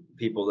speak to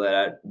people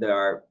that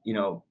are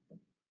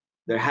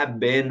that have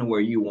been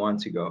where you want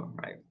to go,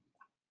 right?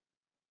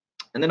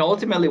 And then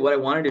ultimately, what I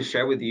wanted to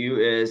share with you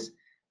is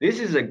this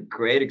is a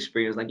great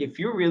experience. Like if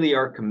you really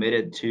are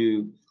committed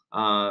to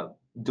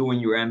doing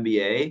your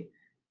MBA,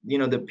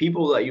 the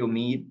people that you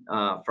meet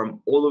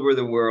from all over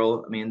the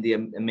world. I mean, the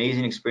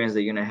amazing experience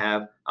that you're gonna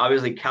have.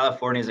 Obviously,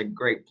 California is a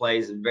great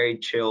place. It's very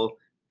chill.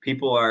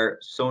 People are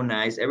so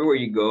nice everywhere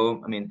you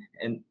go. I mean,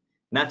 and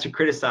not to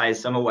criticize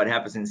some of what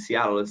happens in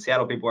Seattle. In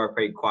Seattle, people are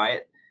pretty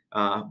quiet.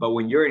 But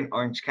when you're in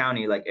Orange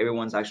County, like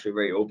everyone's actually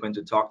very open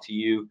to talk to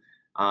you.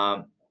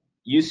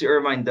 UC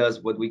Irvine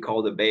does what we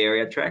call the Bay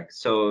Area Trek.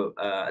 So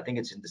I think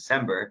it's in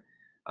December.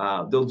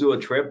 They'll do a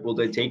trip. Will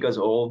they take us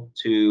all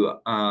to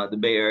the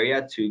Bay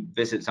Area to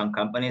visit some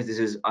companies? This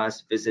is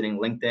us visiting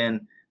LinkedIn,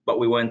 but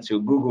we went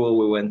to Google,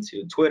 we went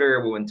to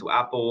Twitter, we went to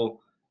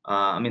Apple.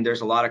 I mean,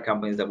 there's a lot of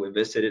companies that we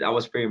visited. I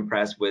was pretty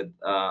impressed with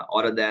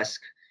Autodesk.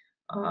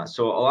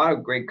 So a lot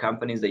of great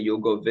companies that you'll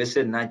go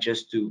visit, not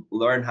just to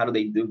learn how do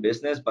they do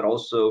business, but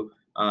also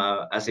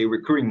as a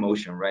recruiting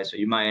motion, right? So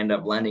you might end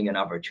up landing an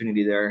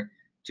opportunity there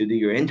to do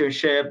your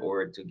internship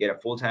or to get a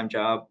full-time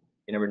job.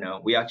 You never know.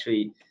 We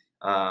actually,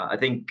 I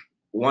think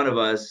one of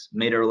us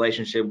made a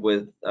relationship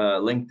with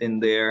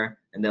LinkedIn there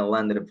and then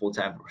landed a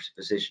full-time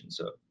position.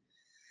 So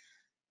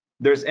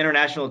there's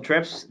international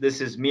trips.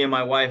 This is me and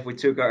my wife. We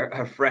took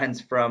our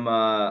friends from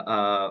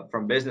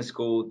business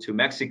school to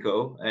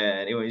Mexico,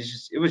 and it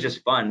was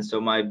just fun.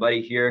 So my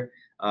buddy here,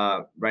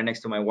 right next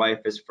to my wife,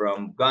 is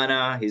from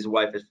Ghana. His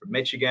wife is from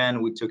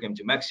Michigan. We took him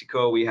to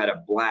Mexico. We had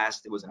a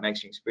blast. It was an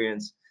amazing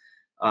experience.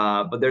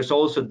 But there's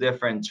also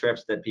different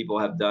trips that people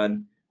have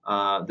done.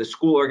 The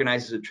school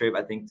organizes a trip,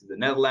 I think, to the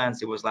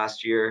Netherlands. It was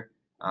last year,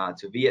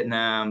 to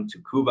Vietnam, to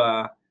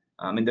Cuba.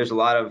 I mean, there's a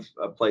lot of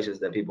places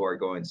that people are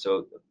going.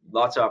 So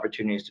lots of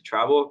opportunities to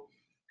travel.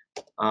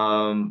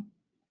 And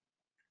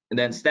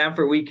then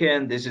Stanford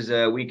weekend. This is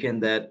a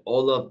weekend that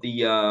all of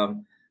the,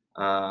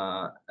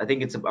 I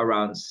think it's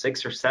around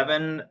 6 or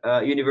 7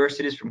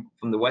 universities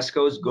from the West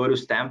Coast go to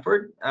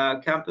Stanford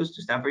campus,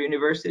 to Stanford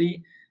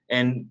University.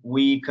 And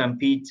we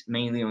compete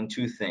mainly on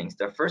 2 things.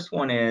 The first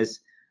one is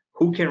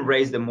who can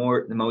raise the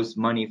most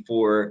money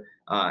for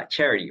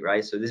charity,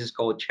 right? So this is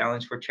called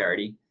Challenge for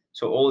Charity.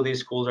 So all of these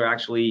schools are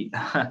actually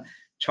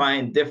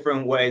trying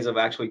different ways of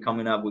actually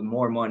coming up with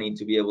more money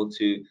to be able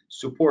to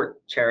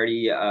support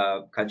charity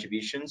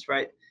contributions,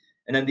 right?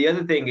 And then the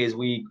other thing is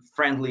we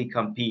friendly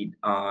compete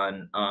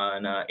on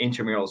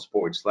intramural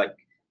sports like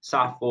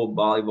softball,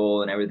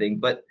 volleyball, and everything.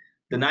 But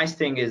the nice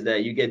thing is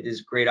that you get this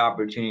great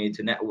opportunity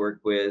to network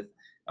with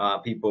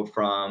people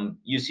from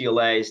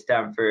UCLA,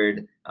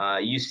 Stanford,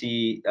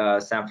 UC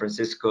San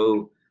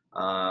Francisco.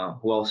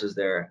 Who else is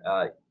there?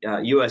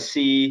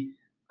 USC.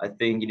 I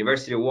think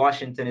University of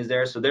Washington is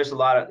there. So there's a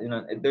lot of,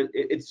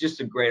 it's just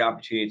a great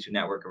opportunity to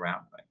network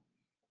around,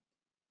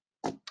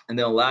 right? And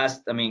then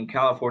last, I mean,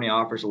 California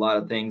offers a lot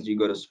of things. You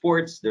go to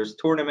sports, there's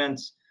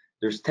tournaments,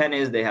 there's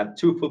tennis, they have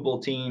 2 football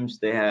teams,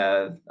 they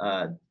have,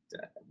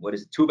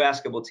 2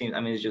 basketball teams.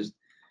 I mean, it's just,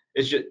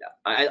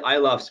 I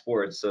love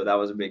sports. So that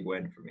was a big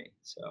win for me.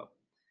 So,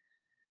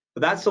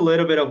 but that's a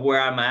little bit of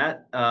where I'm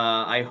at.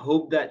 I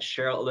hope that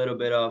share a little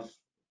bit of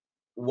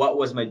what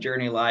was my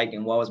journey like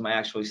and what was my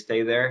actual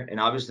stay there. And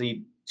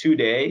obviously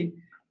today,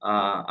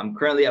 I'm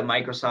currently at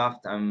Microsoft.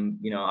 I'm,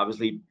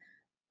 obviously,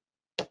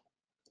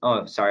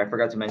 oh, sorry, I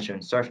forgot to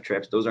mention surf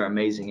trips. Those are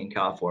amazing in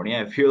California.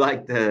 If you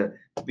like the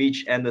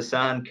beach and the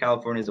sun,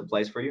 California is a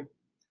place for you.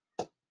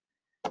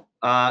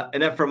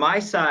 And then from my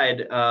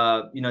side,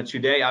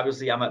 today,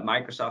 obviously I'm at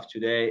Microsoft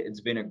today.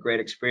 It's been a great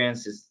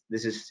experience.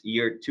 This is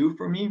year 2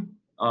 for me.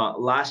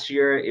 Last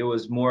year, it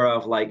was more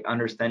of like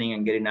understanding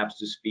and getting up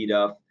to speed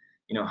of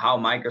how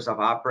Microsoft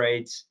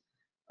operates.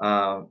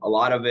 A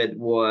lot of it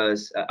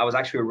was, I was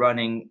actually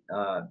running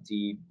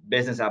the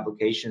business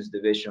applications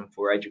division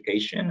for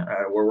education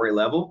at a worldwide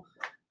level.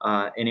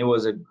 And it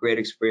was a great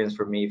experience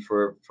for me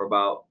for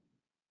about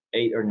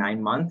 8 or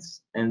 9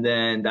 months. And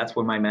then that's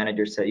when my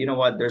manager said, you know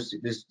what, there's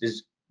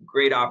this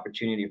great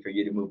opportunity for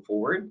you to move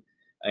forward.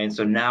 And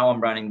so now I'm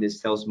running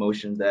this sales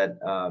motion that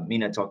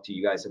Mina talked to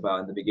you guys about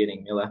in the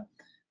beginning, Mila.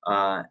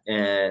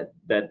 And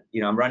that,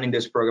 I'm running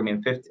this program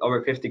in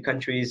over 50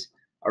 countries,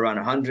 around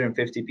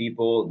 150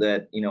 people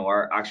that,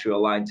 are actually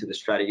aligned to the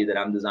strategy that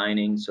I'm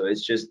designing. So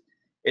it's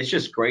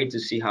just great to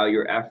see how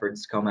your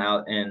efforts come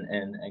out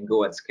and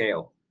go at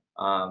scale.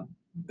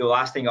 The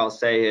last thing I'll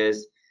say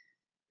is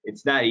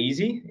it's not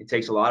easy. It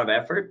takes a lot of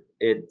effort.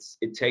 It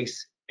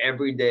takes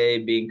every day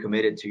being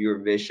committed to your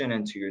vision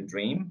and to your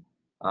dream.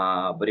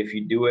 But if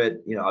you do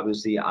it,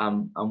 obviously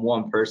I'm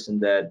one person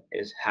that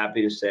is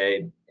happy to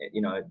say,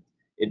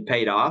 it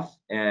paid off.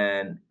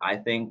 And I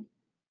think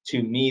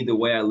to me, the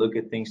way I look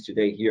at things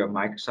today here at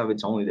Microsoft,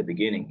 it's only the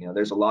beginning.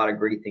 There's a lot of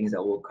great things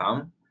that will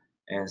come.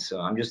 And so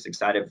I'm just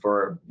excited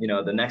for,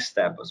 the next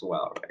step as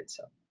well, right?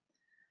 So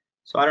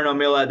I don't know,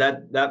 Mila,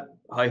 that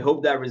I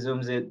hope that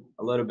resumes it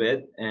a little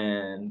bit.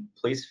 And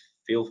please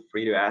feel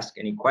free to ask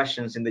any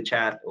questions in the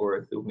chat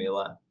or through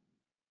Mila.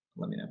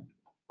 Let me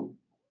know.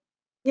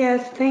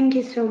 Yes, thank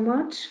you so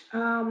much.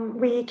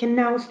 We can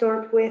now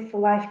start with the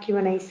live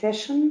Q&A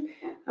session.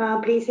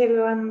 Please,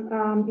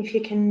 everyone, if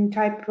you can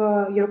type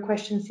your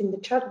questions in the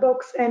chat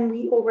box, and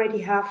we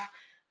already have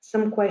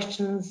some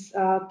questions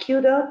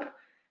queued up.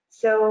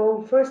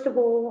 So first of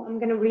all, I'm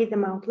going to read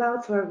them out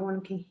loud so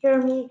everyone can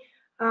hear me.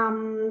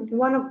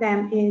 One of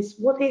them is,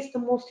 what is the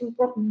most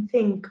important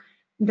thing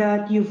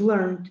that you've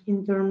learned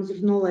in terms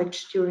of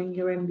knowledge during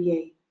your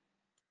MBA?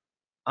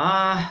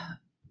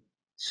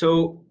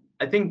 So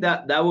I think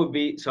that would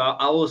be, so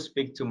I will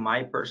speak to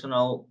my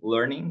personal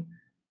learning.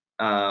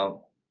 Uh,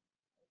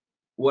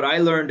 what I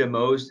learned the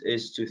most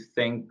is to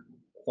think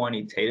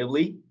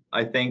quantitatively.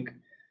 I think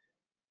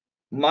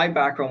my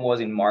background was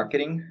in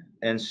marketing,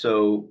 and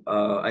so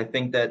I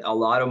think that a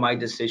lot of my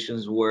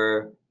decisions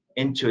were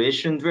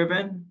intuition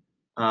driven,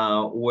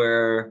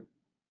 where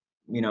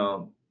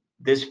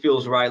this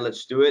feels right,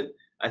 let's do it.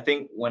 I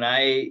think when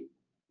I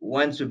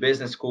went to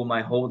business school,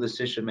 my whole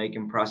decision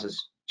making process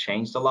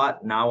changed a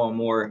lot. Now I'm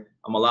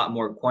a lot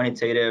more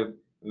quantitative,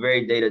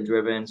 very data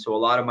driven. So a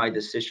lot of my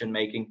decision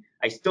making,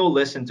 I still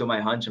listen to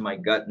my hunch and my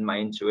gut and my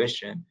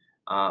intuition,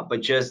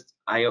 but just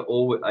I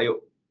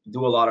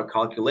do a lot of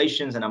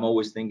calculations, and I'm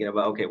always thinking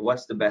about, okay,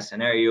 what's the best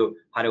scenario?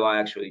 How do I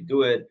actually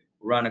do it?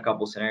 Run a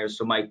couple scenarios.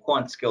 So my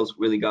quant skills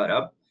really got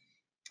up.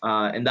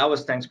 And that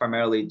was thanks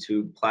primarily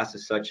to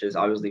classes such as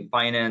obviously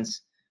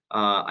finance.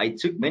 I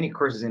took many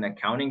courses in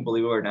accounting,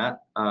 believe it or not,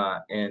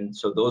 and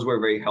so those were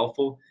very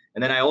helpful.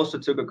 And then I also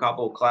took a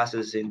couple of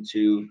classes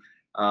into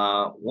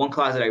one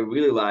class that I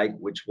really liked,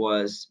 which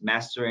was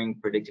mastering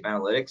predictive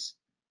analytics.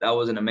 That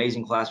was an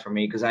amazing class for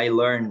me because I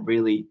learned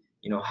really,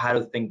 how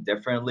to think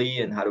differently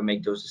and how to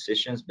make those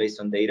decisions based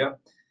on data.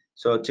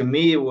 So to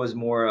me, it was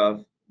more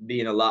of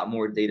being a lot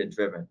more data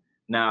driven.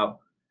 Now,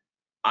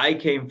 I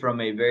came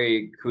from a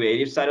very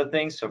creative side of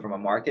things, so from a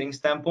marketing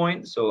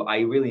standpoint, so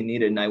I really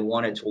needed and I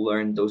wanted to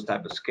learn those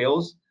type of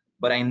skills.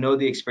 But I know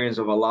the experience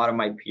of a lot of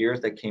my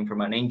peers that came from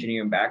an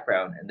engineering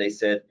background, and they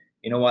said,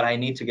 you know what, I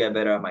need to get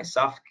better at my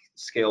soft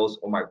skills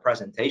or my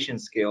presentation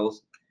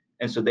skills.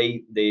 And so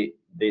they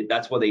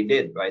that's what they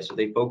did, right? So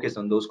they focused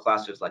on those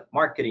classes like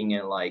marketing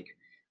and like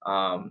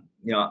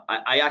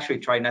I actually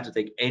tried not to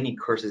take any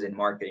courses in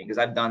marketing because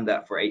I've done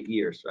that for 8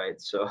 years, right?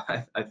 So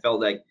I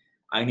felt like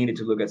I needed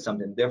to look at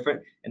something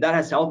different, and that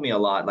has helped me a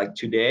lot. Like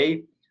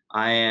today,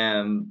 I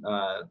am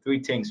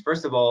three things.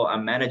 First of all,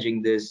 I'm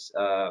managing this.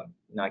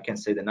 I can't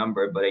say the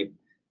number, but a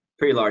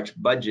pretty large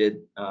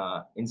budget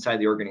inside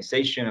the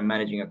organization. I'm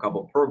managing a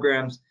couple of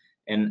programs,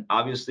 and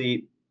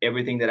obviously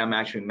everything that I'm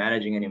actually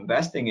managing and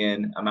investing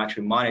in, I'm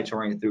actually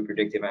monitoring through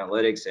predictive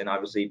analytics and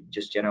obviously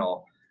just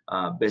general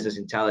business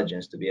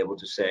intelligence to be able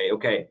to say,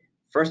 okay,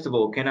 first of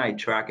all, can I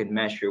track and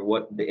measure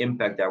what the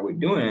impact that we're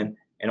doing?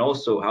 And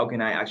also, how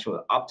can I actually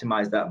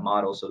optimize that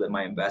model so that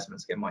my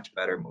investments get much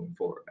better moving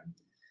forward?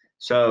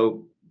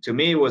 So to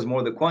me, it was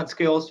more the quant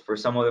skills. For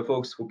some of the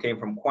folks who came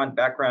from quant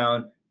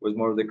background, it was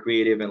more of the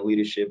creative and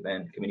leadership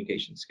and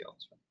communication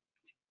skills.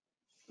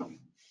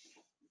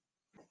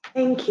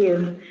 Thank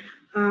you.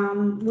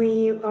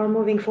 We are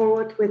moving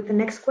forward with the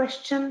next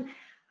question,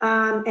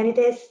 and it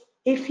is,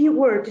 if you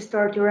were to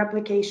start your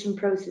application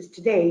process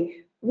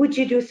today, would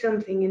you do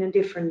something in a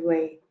different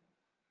way?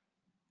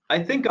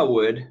 I think I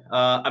would.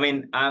 I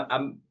mean,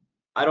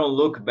 I don't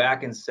look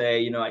back and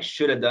say, I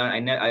should have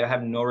done. I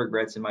have no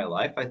regrets in my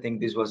life. I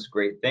think this was a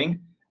great thing.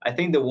 I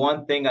think the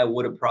one thing I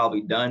would have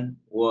probably done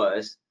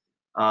was,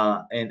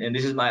 and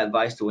this is my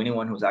advice to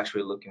anyone who's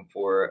actually looking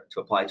to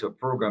apply to a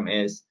program,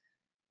 is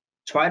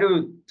try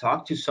to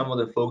talk to some of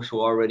the folks who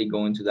are already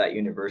going to that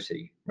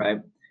university,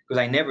 right? Because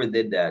I never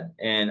did that,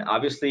 and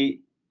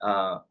obviously,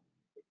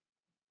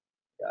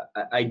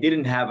 I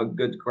didn't have a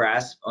good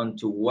grasp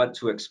onto what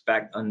to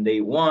expect on day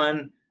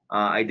one.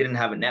 I didn't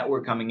have a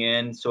network coming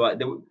in, so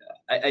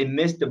I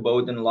missed the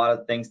boat on a lot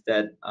of things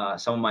that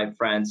some of my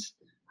friends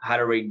had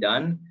already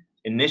done.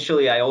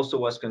 Initially, I also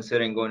was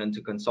considering going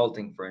into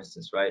consulting, for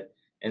instance, right?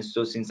 And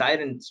so since I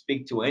didn't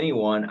speak to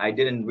anyone, I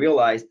didn't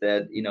realize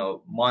that,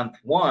 month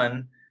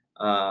one,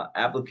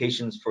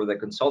 applications for the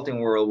consulting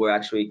world were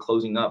actually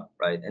closing up,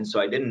 right? And so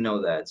I didn't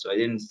know that, so I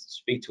didn't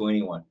speak to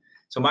anyone.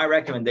 So my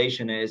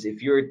recommendation is,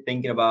 if you're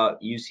thinking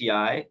about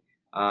UCI,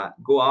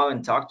 go out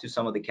and talk to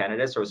some of the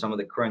candidates or some of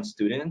the current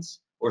students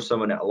or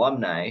some of the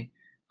alumni,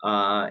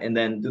 and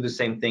then do the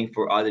same thing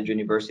for other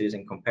universities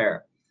and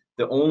compare.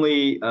 The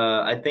only,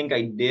 I think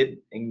I did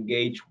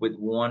engage with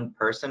one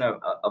person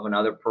of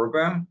another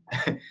program,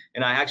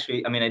 and I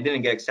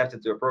didn't get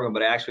accepted to a program,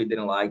 but I actually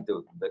didn't like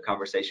the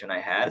conversation I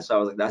had. So I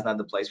was like, that's not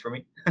the place for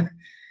me.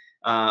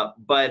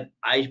 But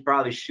I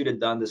probably should have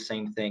done the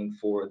same thing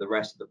for the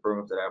rest of the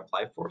programs that I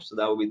applied for. So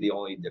that would be the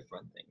only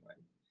different thing,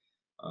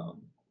 right?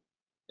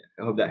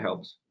 I hope that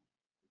helps.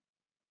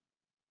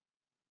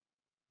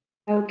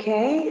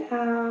 Okay,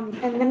 and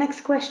the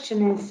next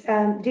question is,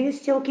 do you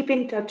still keep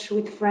in touch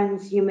with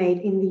friends you made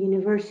in the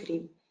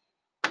university?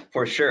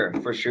 For sure.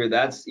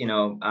 That's,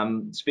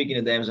 I'm speaking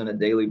to them on a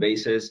daily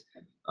basis.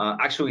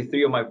 Actually,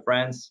 three of my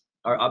friends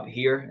are up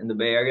here in the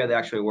Bay Area. They're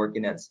actually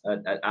working at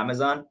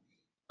Amazon.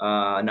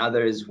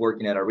 Another is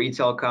working at a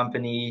retail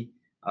company.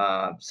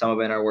 Some of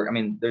them are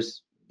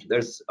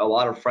there's a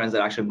lot of friends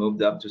that actually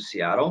moved up to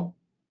Seattle.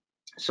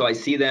 So I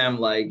see them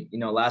like,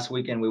 last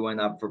weekend we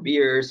went up for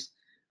beers.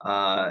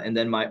 And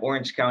then my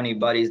Orange County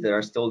buddies that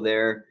are still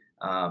there,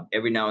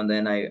 Every now and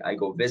then I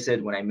go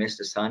visit when I miss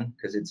the sun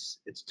because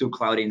it's too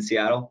cloudy in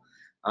Seattle.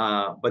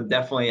 But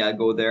definitely I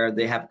go there.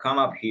 They have come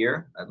up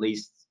here, at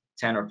least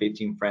 10 or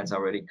 15 friends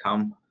already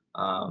come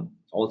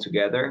all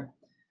together.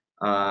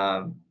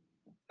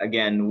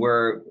 Again,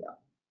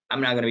 I'm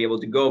not going to be able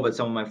to go, but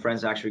some of my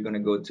friends are actually going to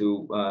go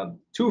to,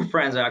 two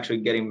friends are actually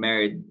getting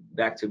married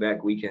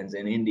back-to-back weekends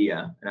in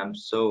India. And I'm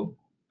so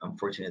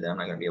unfortunate that I'm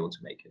not going to be able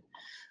to make it.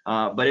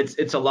 But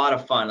it's a lot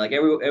of fun. Like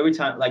every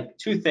time, like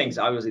two things,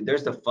 obviously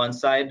there's the fun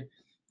side.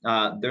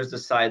 There's the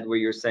side where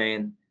you're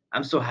saying,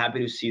 I'm so happy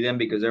to see them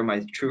because they're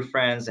my true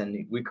friends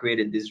and we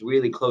created this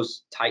really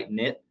close, tight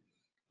knit.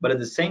 But at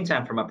the same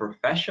time, from a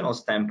professional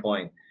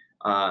standpoint,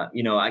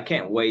 I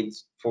can't wait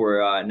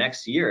for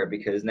next year,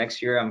 because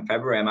next year in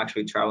February, I'm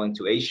actually traveling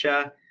to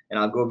Asia and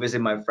I'll go visit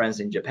my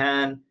friends in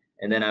Japan.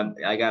 And then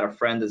I got a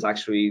friend that's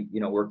actually,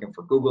 working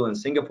for Google in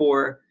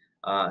Singapore.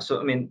 So,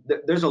 I mean,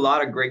 there's a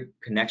lot of great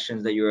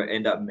connections that you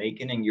end up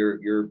making, and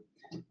you're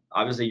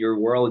obviously your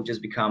world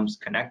just becomes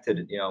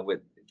connected,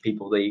 with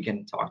people that you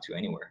can talk to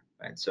anywhere,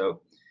 right?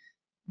 So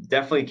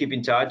definitely keep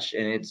in touch.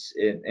 And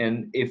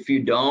and if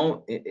you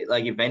don't,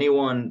 like if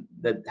anyone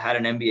that had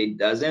an MBA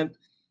doesn't,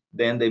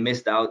 then they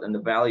missed out on the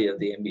value of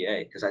the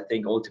MBA, because I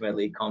think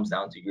ultimately it comes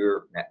down to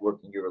your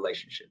networking, your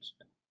relationships.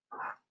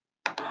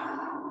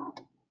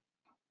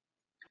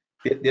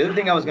 The other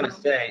thing I was going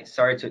to say,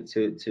 sorry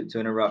to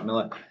interrupt,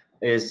 Mila,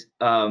 is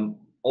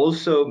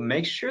also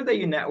make sure that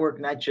you network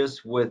not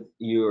just with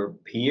your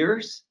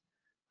peers.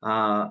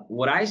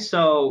 What I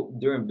saw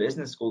during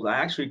business schools, I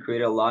actually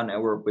created a lot of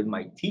network with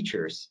my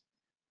teachers.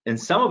 And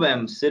some of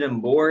them sit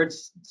in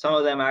boards. Some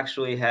of them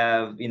actually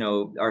have,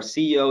 are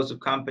CEOs of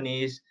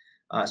companies.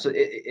 So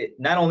it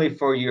not only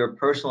for your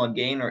personal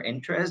gain or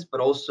interest,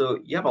 but also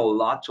you have a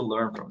lot to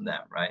learn from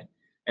them, right?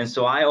 And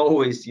so I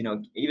always,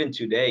 even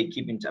today,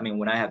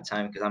 when I have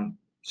time, because I'm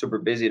super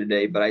busy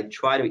today, but I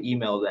try to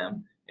email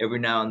them every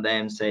now and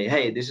then, say,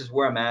 hey, this is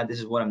where I'm at, this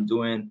is what I'm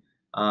doing.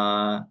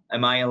 Am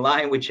I in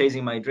line with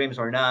chasing my dreams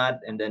or not?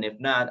 And then if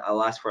not,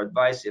 I'll ask for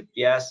advice. If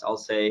yes, I'll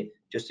say,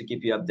 just to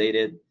keep you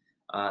updated.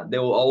 They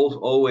will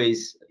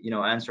always,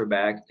 answer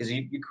back, because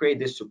you create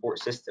this support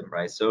system,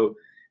 right? So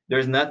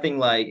there's nothing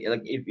like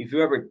if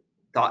you ever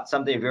taught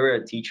something, if you're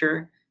a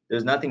teacher,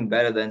 there's nothing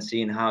better than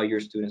seeing how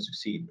your students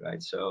succeed,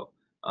 right? So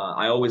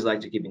I always like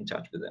to keep in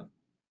touch with them.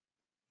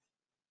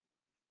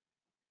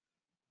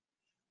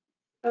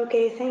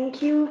 Okay,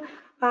 thank you.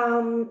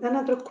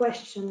 Another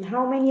question.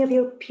 How many of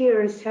your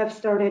peers have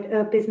started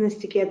a business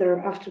together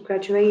after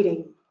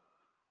graduating?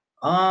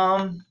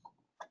 I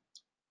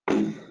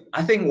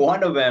think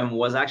one of them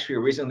was actually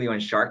recently on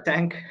Shark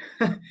Tank,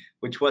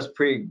 which was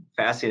pretty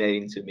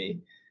fascinating to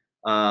me.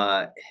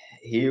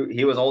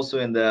 He was also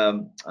in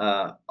the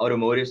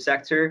automotive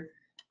sector,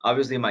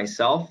 obviously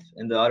myself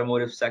in the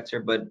automotive sector,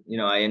 but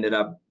I ended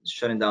up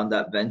shutting down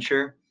that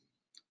venture.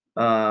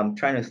 Trying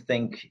to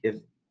think if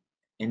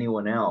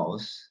anyone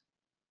else.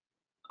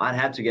 I'd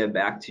have to get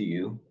back to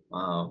you.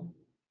 Not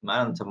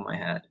on the top of my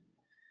head,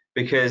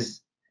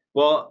 because,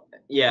 well,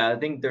 yeah, I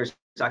think there's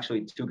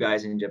actually two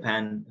guys in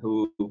Japan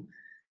who.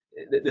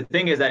 The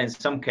thing is that in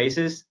some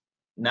cases,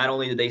 not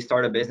only do they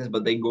start a business,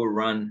 but they go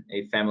run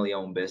a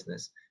family-owned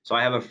business. So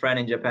I have a friend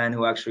in Japan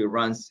who actually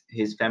runs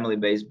his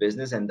family-based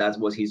business, and that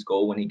was his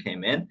goal when he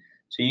came in.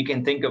 So you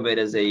can think of it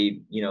as a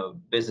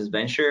business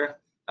venture.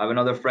 I have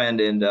another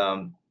friend in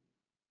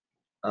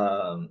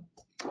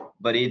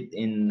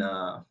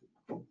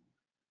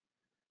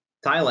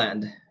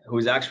Thailand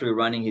who's actually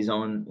running his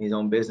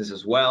own business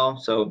as well.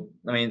 So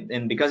I mean,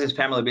 and because it's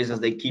family business,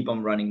 they keep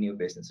on running new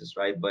businesses,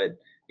 right? But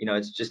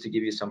it's just to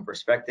give you some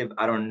perspective.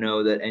 I don't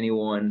know that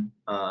anyone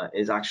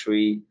is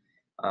actually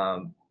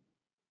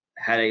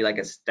had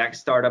a tech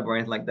startup or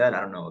anything like that.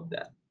 I don't know of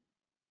that.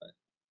 But,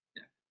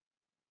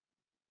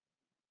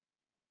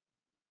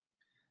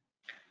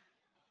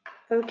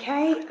 yeah.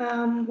 Okay,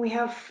 we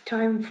have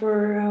time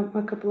for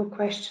a couple of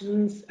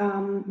questions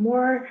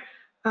more.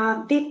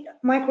 Did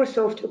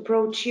Microsoft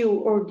approach you,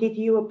 or did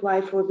you apply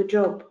for the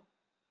job?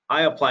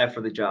 I applied for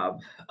the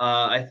job.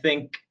 I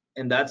think,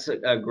 and that's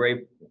a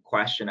great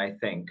question, I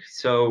think.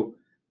 So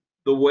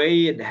the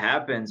way it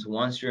happens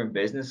once you're in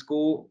business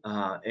school,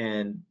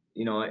 and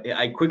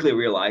I quickly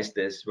realized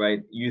this,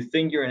 right? You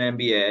think you're an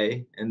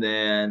MBA, and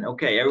then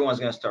okay, everyone's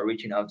gonna start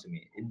reaching out to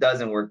me. It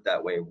doesn't work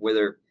that way.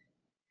 Whether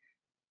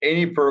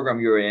any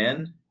program you're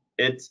in,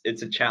 it's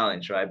a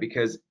challenge, right?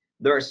 Because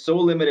there are so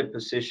limited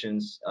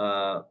positions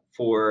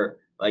for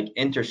like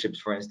internships,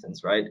 for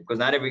instance, right? Because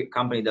not every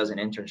company does an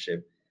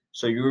internship.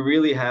 So you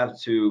really have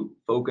to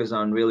focus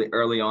on really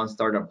early on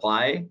start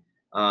apply.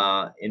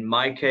 In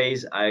my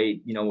case, I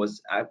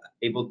was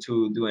able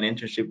to do an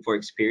internship for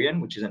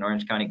Experian, which is an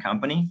Orange County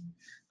company.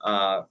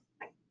 I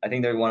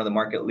think they're one of the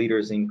market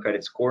leaders in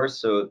credit scores.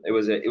 So it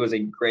was a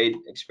great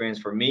experience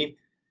for me.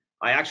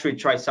 I actually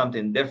tried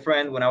something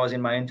different when I was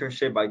in my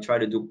internship. I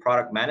tried to do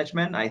product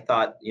management. I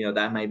thought,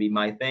 that might be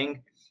my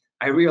thing.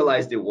 I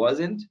realized it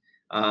wasn't.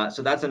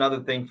 So that's another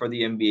thing for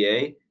the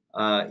MBA.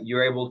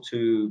 You're able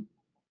to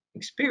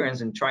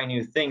experience and try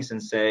new things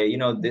and say, you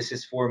know, this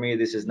is for me,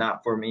 this is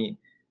not for me.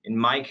 In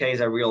my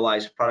case, I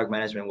realized product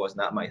management was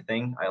not my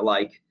thing. I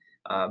like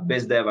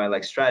biz dev, I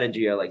like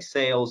strategy, I like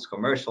sales,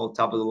 commercial,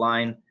 top of the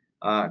line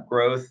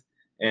growth.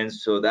 And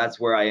so that's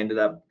where I ended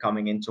up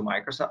coming into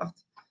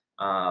Microsoft.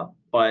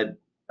 But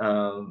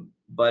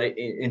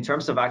in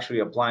terms of actually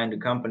applying to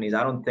companies,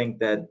 I don't think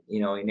that, you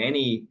know, I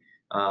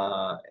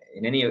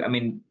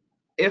mean,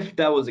 if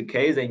that was the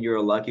case, then you're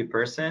a lucky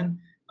person,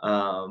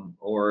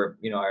 or,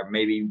 you know, or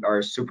maybe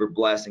are super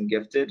blessed and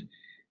gifted.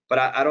 But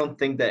I don't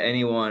think that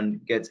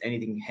anyone gets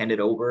anything handed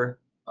over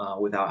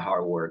without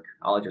hard work.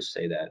 I'll just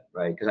say that,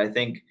 right? Because I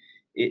think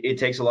it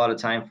takes a lot of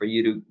time for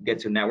you to get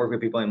to network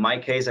with people. In my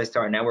case, I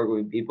started networking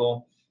with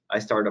people. I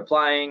started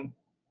applying.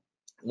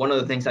 One of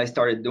the things I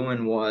started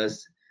doing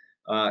was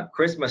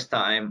Christmas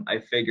time. I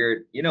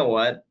figured, you know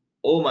what?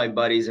 All my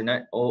buddies are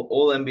not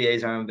all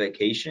MBAs are on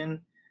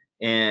vacation,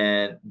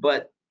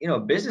 but you know,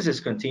 businesses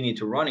continue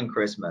to run in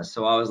Christmas.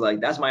 So I was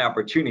like, that's my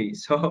opportunity.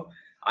 So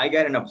I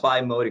got in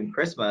apply mode in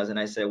Christmas, and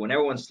I said, when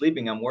everyone's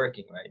sleeping, I'm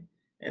working, right?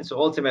 And so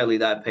ultimately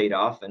that paid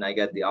off, and I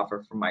got the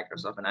offer from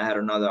Microsoft, and I had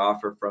another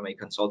offer from a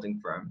consulting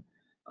firm.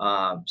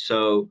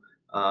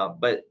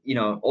 But you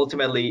know,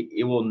 ultimately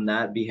it will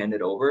not be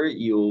handed over.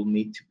 You'll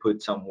need to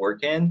put some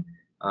work in,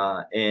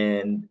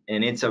 and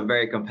it's a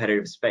very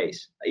competitive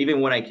space. Even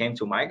when I came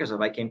to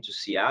Microsoft, I came to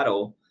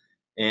Seattle,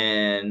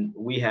 and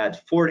we had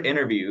 4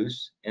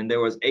 interviews, and there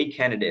was 8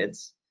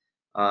 candidates.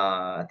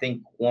 I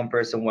think one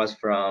person was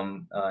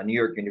from New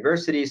York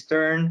University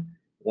Stern,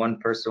 one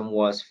person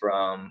was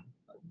from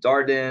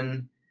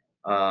Darden,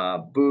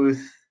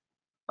 Booth.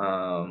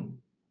 I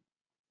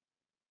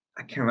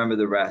can't remember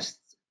the rest.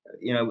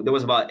 You know, there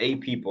was about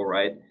 8 people,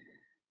 right?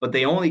 But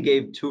they only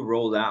gave 2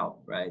 rolled out,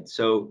 right?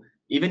 So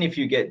even if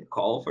you get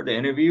called for the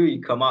interview,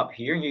 you come up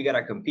here and you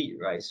gotta compete,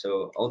 right?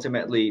 So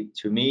ultimately,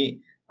 to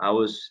me, I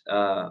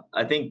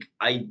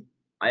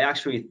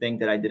actually think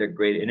that I did a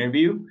great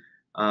interview.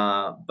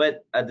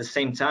 But at the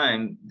same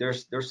time,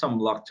 there's some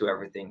luck to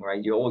everything,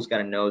 right? You always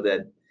gotta know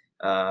that,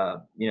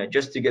 you know,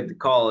 just to get the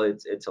call,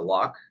 it's a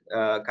luck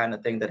kind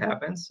of thing that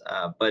happens.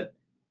 But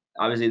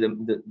obviously,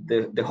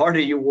 the harder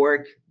you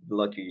work, the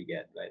luckier you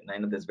get, right? And I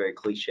know that's very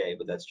cliche,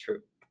 but that's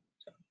true.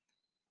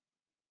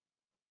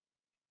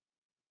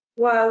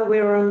 While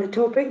we're on the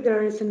topic,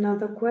 there is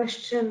another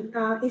question.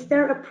 Is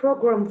there a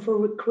program for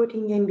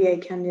recruiting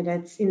MBA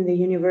candidates in the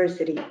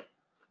university?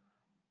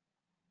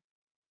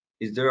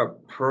 Is there a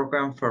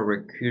program for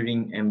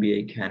recruiting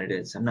MBA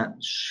candidates? I'm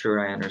not sure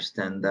I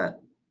understand that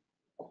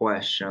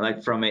question.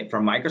 Like from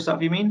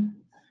Microsoft, you mean?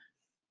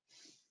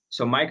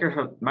 So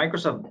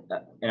Microsoft,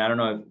 and I don't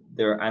know if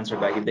they're answered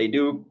back. If they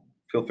do,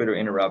 feel free to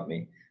interrupt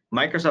me.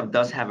 Microsoft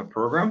does have a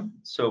program.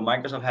 So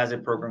Microsoft has a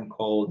program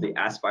called the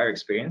Aspire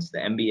Experience, the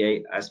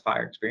MBA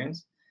Aspire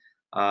Experience.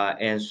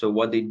 And so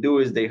what they do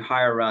is they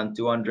hire around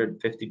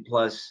 250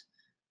 plus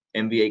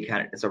MBA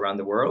candidates around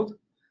the world.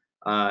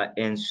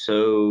 And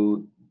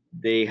so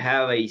they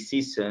have a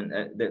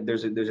season.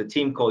 There's a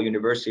team called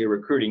University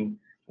Recruiting.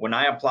 When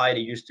I applied,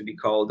 it used to be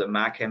called the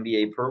Mac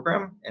MBA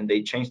program, and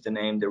they changed the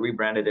name. They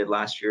rebranded it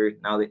last year.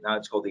 Now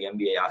it's called the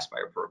MBA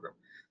Aspire program.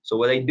 So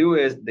what they do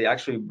is they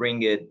actually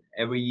bring it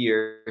every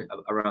year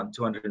around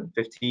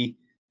 250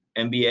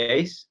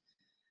 MBAs.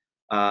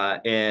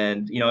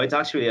 And you know, it's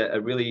actually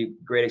a really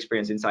great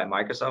experience inside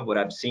Microsoft. What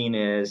I've seen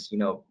is, you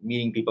know,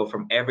 meeting people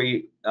from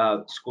every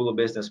school of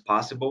business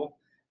possible,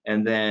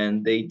 and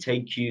then they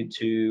take you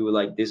to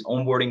like this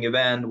onboarding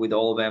event with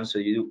all of them. So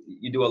you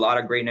do a lot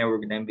of great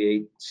networking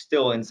MBA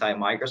still inside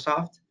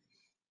Microsoft.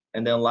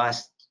 And then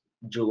last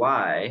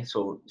July,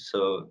 so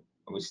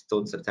we're still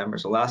in September.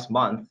 So last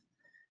month,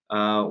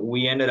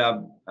 we ended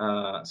up,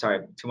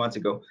 sorry, 2 months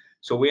ago.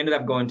 So we ended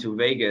up going to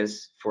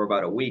Vegas for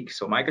about a week.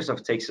 So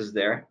Microsoft takes us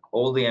there,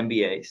 all the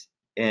MBAs,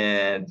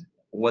 and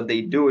what they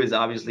do is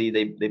obviously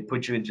they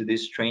put you into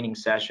this training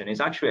session.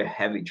 It's actually a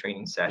heavy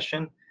training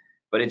session,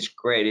 but it's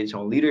great. It's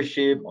on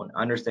leadership, on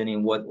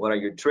understanding what are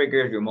your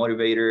triggers, your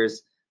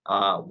motivators,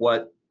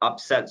 what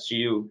upsets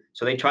you.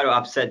 So they try to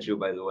upset you,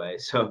 by the way.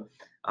 So,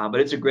 but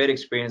it's a great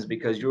experience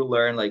because you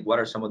learn like what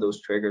are some of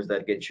those triggers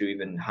that get you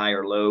even high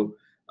or low,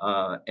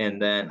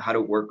 and then how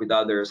to work with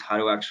others, how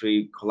to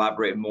actually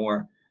collaborate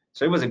more.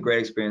 So it was a great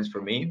experience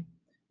for me.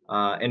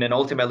 And then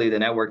ultimately the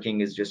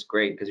networking is just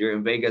great because you're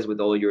in Vegas with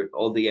all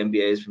the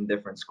MBAs from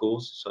different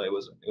schools. So it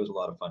was a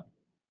lot of fun.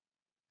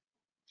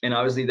 And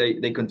obviously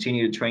they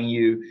continue to train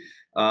you.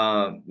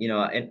 You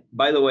know, and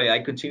by the way, I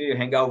continue to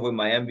hang out with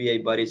my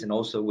MBA buddies and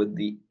also with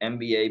the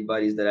MBA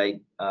buddies that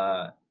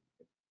I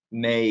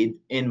made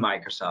in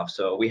Microsoft.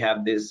 So we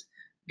have this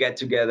get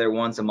together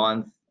once a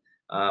month.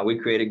 We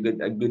create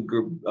a good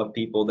group of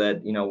people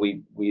that, you know,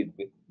 we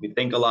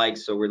think alike.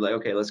 So we're like,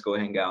 okay, let's go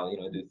hang out, you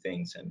know, do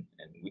things, and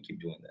we keep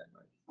doing that.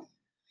 Right?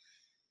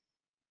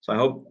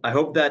 So I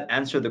hope that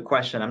answered the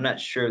question. I'm not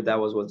sure if that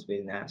was what's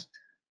being asked.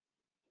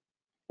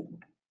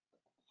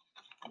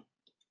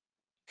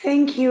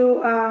 Thank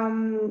you.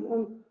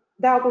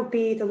 That will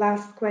be the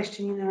last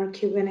question in our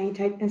Q&A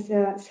type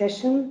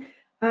session.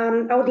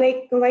 I would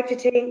like to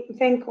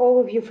thank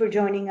all of you for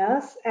joining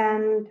us,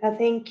 and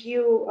thank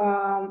you,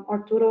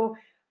 Arturo,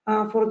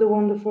 for the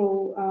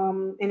wonderful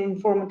and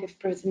informative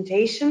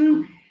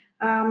presentation.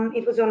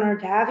 It was an honor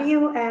to have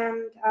you,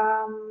 and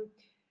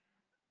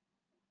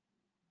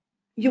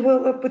you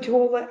will, to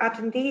all the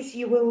attendees,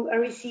 you will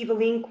receive a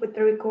link with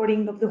the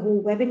recording of the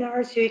whole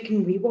webinar so you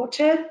can rewatch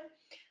it.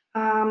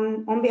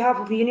 On behalf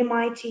of the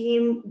Unimy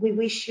team, we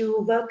wish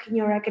you luck in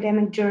your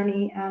academic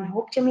journey and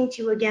hope to meet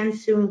you again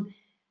soon.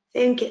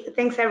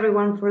 Thanks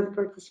everyone for the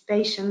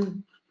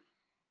participation.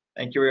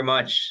 Thank you very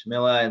much,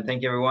 Mila, and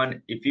thank you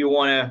everyone. If you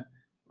want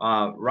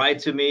to write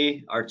to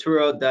me,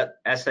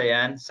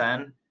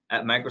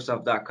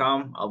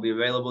 arturo.san@microsoft.com. I'll be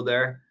available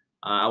there.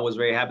 I was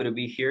very happy to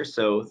be here,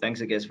 so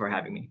thanks again for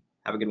having me.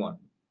 Have a good one.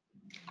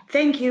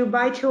 Thank you.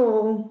 Bye to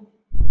all.